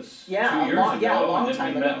fighting this 2 years ago, long and then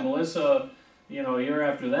time we met ago. Melissa, a year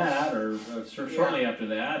after that, or shortly after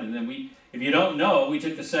that, and then if you don't know, we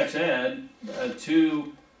took the SexEd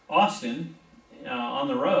to Austin on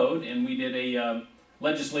the road, and we did a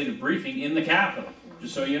legislative briefing in the Capitol,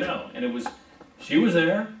 just so you know, and she was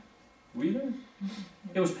there, were you there?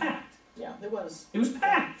 It was packed. Yeah, it was. It was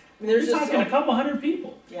packed. There's You're just talking a couple hundred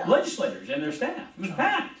people, Yeah. legislators and their staff. It was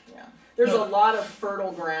packed. Yeah, there's a lot of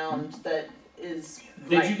fertile ground that is.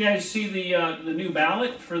 Did you guys see the new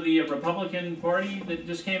ballot for the Republican Party that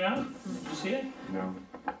just came out? Did you see it? No.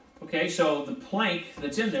 Okay, so the plank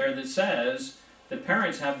that's in there that says that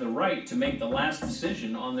parents have the right to make the last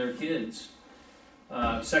decision on their kids'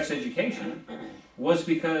 sex education was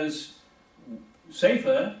because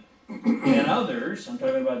SAFA and others, I'm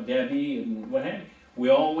talking about Debbie and what have you, we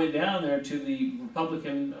all went down there to the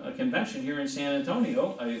Republican convention here in San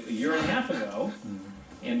Antonio a year and a half ago,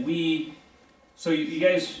 and so you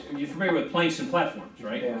guys, you're familiar with planks and platforms,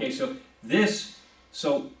 right? Yeah. Okay, so this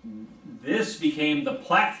became the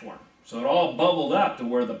platform. So it all bubbled up to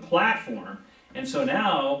where the platform, and so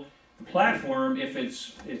now platform, if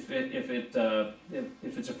it's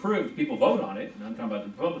approved, people vote on it, and I'm talking about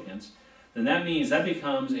the Republicans, then that means that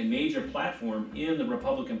becomes a major platform in the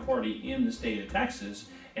Republican Party in the state of Texas,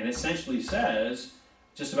 and essentially says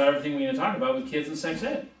just about everything we're going to talk about with kids and sex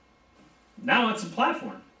ed. Now it's a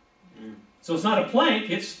platform. So it's not a plank,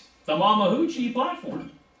 it's the Mama Hoochie platform.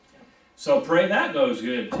 So pray that goes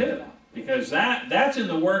good too, because that's in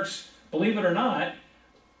the works, believe it or not,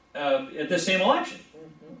 at the same election.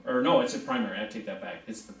 Or no, it's a primary, I take that back,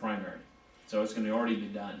 it's the primary. So it's going to already be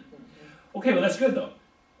done. Okay, well that's good though.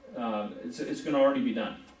 It's going to already be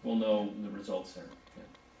done. We'll know the results there.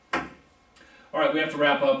 Okay. All right, we have to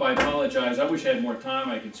wrap up. I apologize. I wish I had more time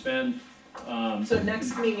I could spend. So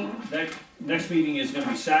next meeting, Next meeting is going to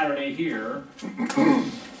be Saturday here.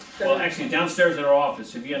 Well, actually, downstairs at our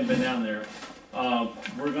office, if you haven't been down there.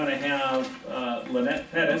 We're going to have Lynette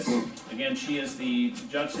Pettis. Again, she is the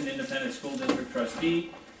Judson Independent School District trustee.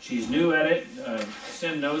 She's new at it.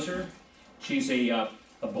 Sim knows her. She's a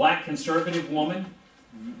black conservative woman,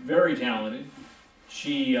 very talented.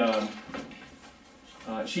 She can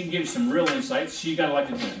give you some real insights. She got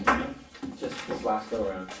elected when? You know? Just this last go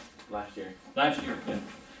around, last year. Last year, yeah.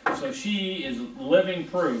 So she is living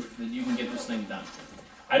proof that you can get this thing done.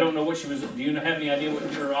 I don't know what she was, do you have any idea what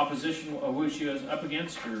her opposition, or who she was up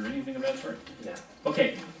against, or anything of that sort? Yeah.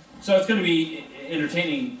 Okay, so it's gonna be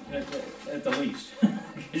entertaining at the least,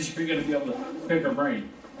 because you're gonna be able to pick her brain.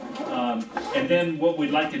 And then what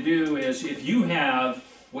we'd like to do is, if you have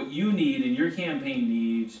what you need and your campaign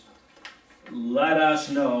needs, let us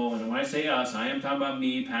know. And when I say us, I am talking about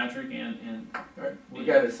me, Patrick, and We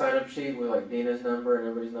got a sign up sheet with like Dina's number and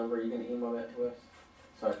everybody's number. You can email that to us.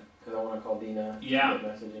 So, because I want to call Dina. Yeah.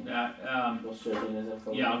 Get messaging. We'll share Dina's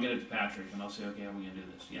info. yeah, I'll get it to Patrick and I'll say, okay, how are we gonna do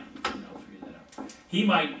this? Yeah, and I'll figure that out.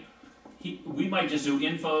 We might just do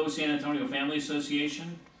info San Antonio Family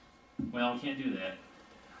Association. Well, we can't do that.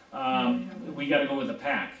 We gotta go with the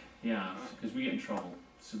PAC, yeah, because we get in trouble.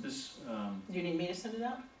 So this, do you need me to send it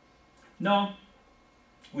out? no,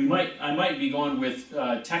 I might be going with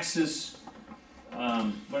Texas,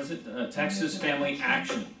 what is it? Texas Family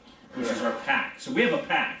Action, which is our PAC. So we have a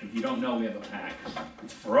PAC. If you don't know, we have a PAC.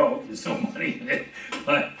 It's broke, there's no money in it,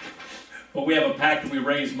 but we have a PAC that we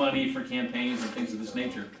raise money for campaigns and things of this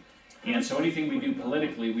nature. And so anything we do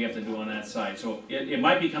politically, we have to do on that side. So it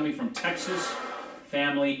might be coming from Texas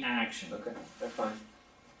Family Action. Okay, that's fine.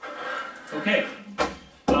 Okay.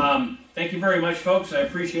 Thank you very much, folks. I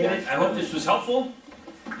appreciate it. I hope this was helpful.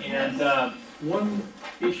 And One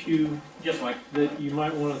issue yes, Mike. that you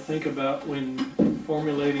might want to think about when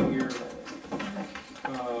formulating your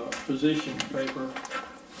position paper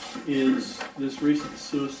is this recent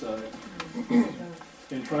suicide.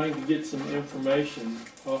 And trying to get some information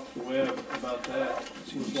off the web about that.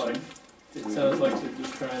 It sounds like they're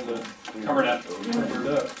just trying to Cover it up. cover it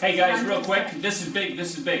up. Hey guys, real quick, this is big, Yeah,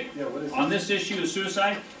 what is On this issue of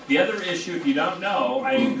suicide, the other issue, if you don't know,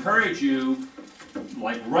 I encourage you,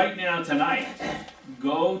 like right now tonight,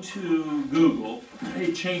 go to Google,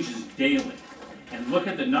 it changes daily, and look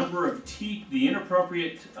at the number of the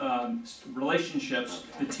inappropriate relationships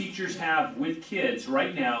the teachers have with kids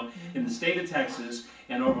right now in the state of Texas,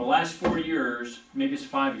 and over the last 4 years, maybe it's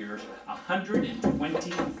 5 years,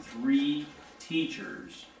 123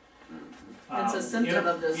 teachers. It's a symptom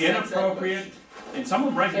of this. Inappropriate, and some of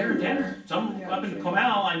them right here in Denver, some up in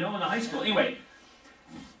Comal, I know in the high school. Anyway,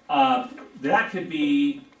 that could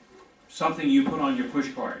be something you put on your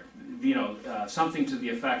push card. You know, something to the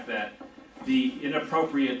effect that the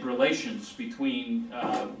inappropriate relations between,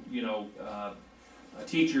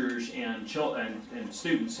 teachers and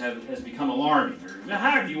students has become alarming, or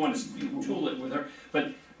however you want to tool it with her.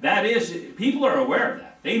 But that is, people are aware of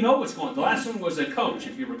that. They know what's going on. The last one was a coach,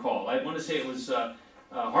 if you recall. I want to say it was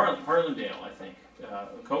Harlandale, I think. A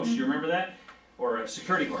coach, do you remember that? Or a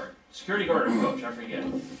security guard. Security guard or coach, I forget.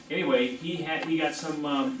 Anyway, he got some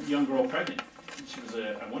young girl pregnant. She was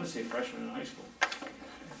I want to say freshman in high school.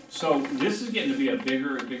 So this is getting to be a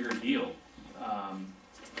bigger and bigger deal.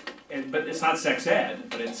 But it's not sex ed,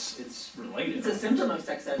 but it's related. It's a symptom of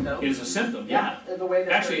sex ed, though. It is a symptom, yeah. The way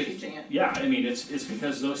that Actually, they're teaching it. Yeah, I mean, it's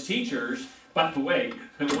because those teachers, by the way,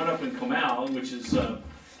 the one up in Comal, which is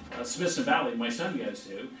Smithson Valley, my son goes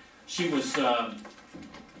to, she was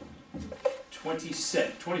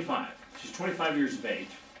 25. She's 25 years of age.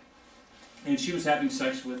 And she was having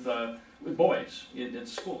sex with boys at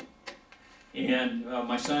school. And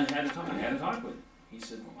my son had to talk. I had to talk with him. He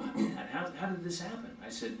said, well, how did this happen? I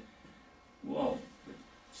said, well,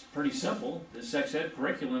 it's pretty simple. The sex ed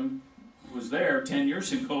curriculum was there 10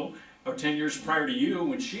 years ago, or 10 years prior to you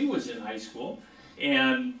when she was in high school.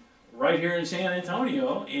 And right here in San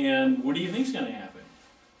Antonio, and what do you think's gonna happen?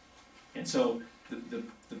 And so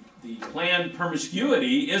the planned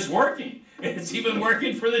promiscuity is working. It's even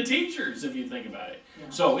working for the teachers, if you think about it.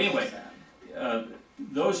 So anyway,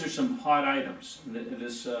 those are some hot items.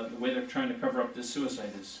 The way they're trying to cover up this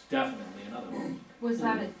suicide is definitely another one. Was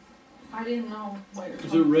that I didn't know what It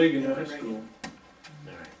was at Reagan High School.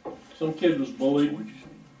 Some kid was bullied.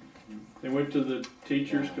 They went to the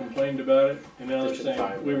teachers, complained about it, and now they're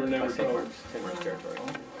saying, we were never told.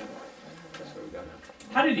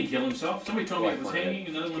 How did he kill himself? Somebody told me it was hanging,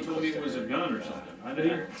 another one told me it was a gun or something. How did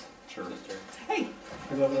he? Hey,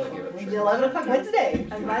 I don't know. 11 o'clock Wednesday.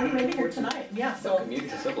 I'm glad you made it here tonight. Yeah, so.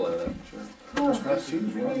 Community civil over there.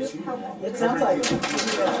 It sounds like.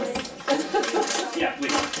 Yeah,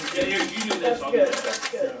 please. Yeah, you do this, That's I'll do good, that. that's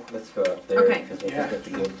good. Let's go up there, Okay. because we'll have to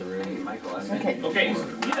go to the room. Okay. Okay,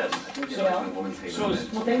 yes. So,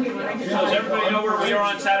 Well, thank you for making so does everybody know where we are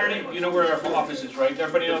on Saturday? You know where our office is, right?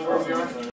 Everybody know where we are?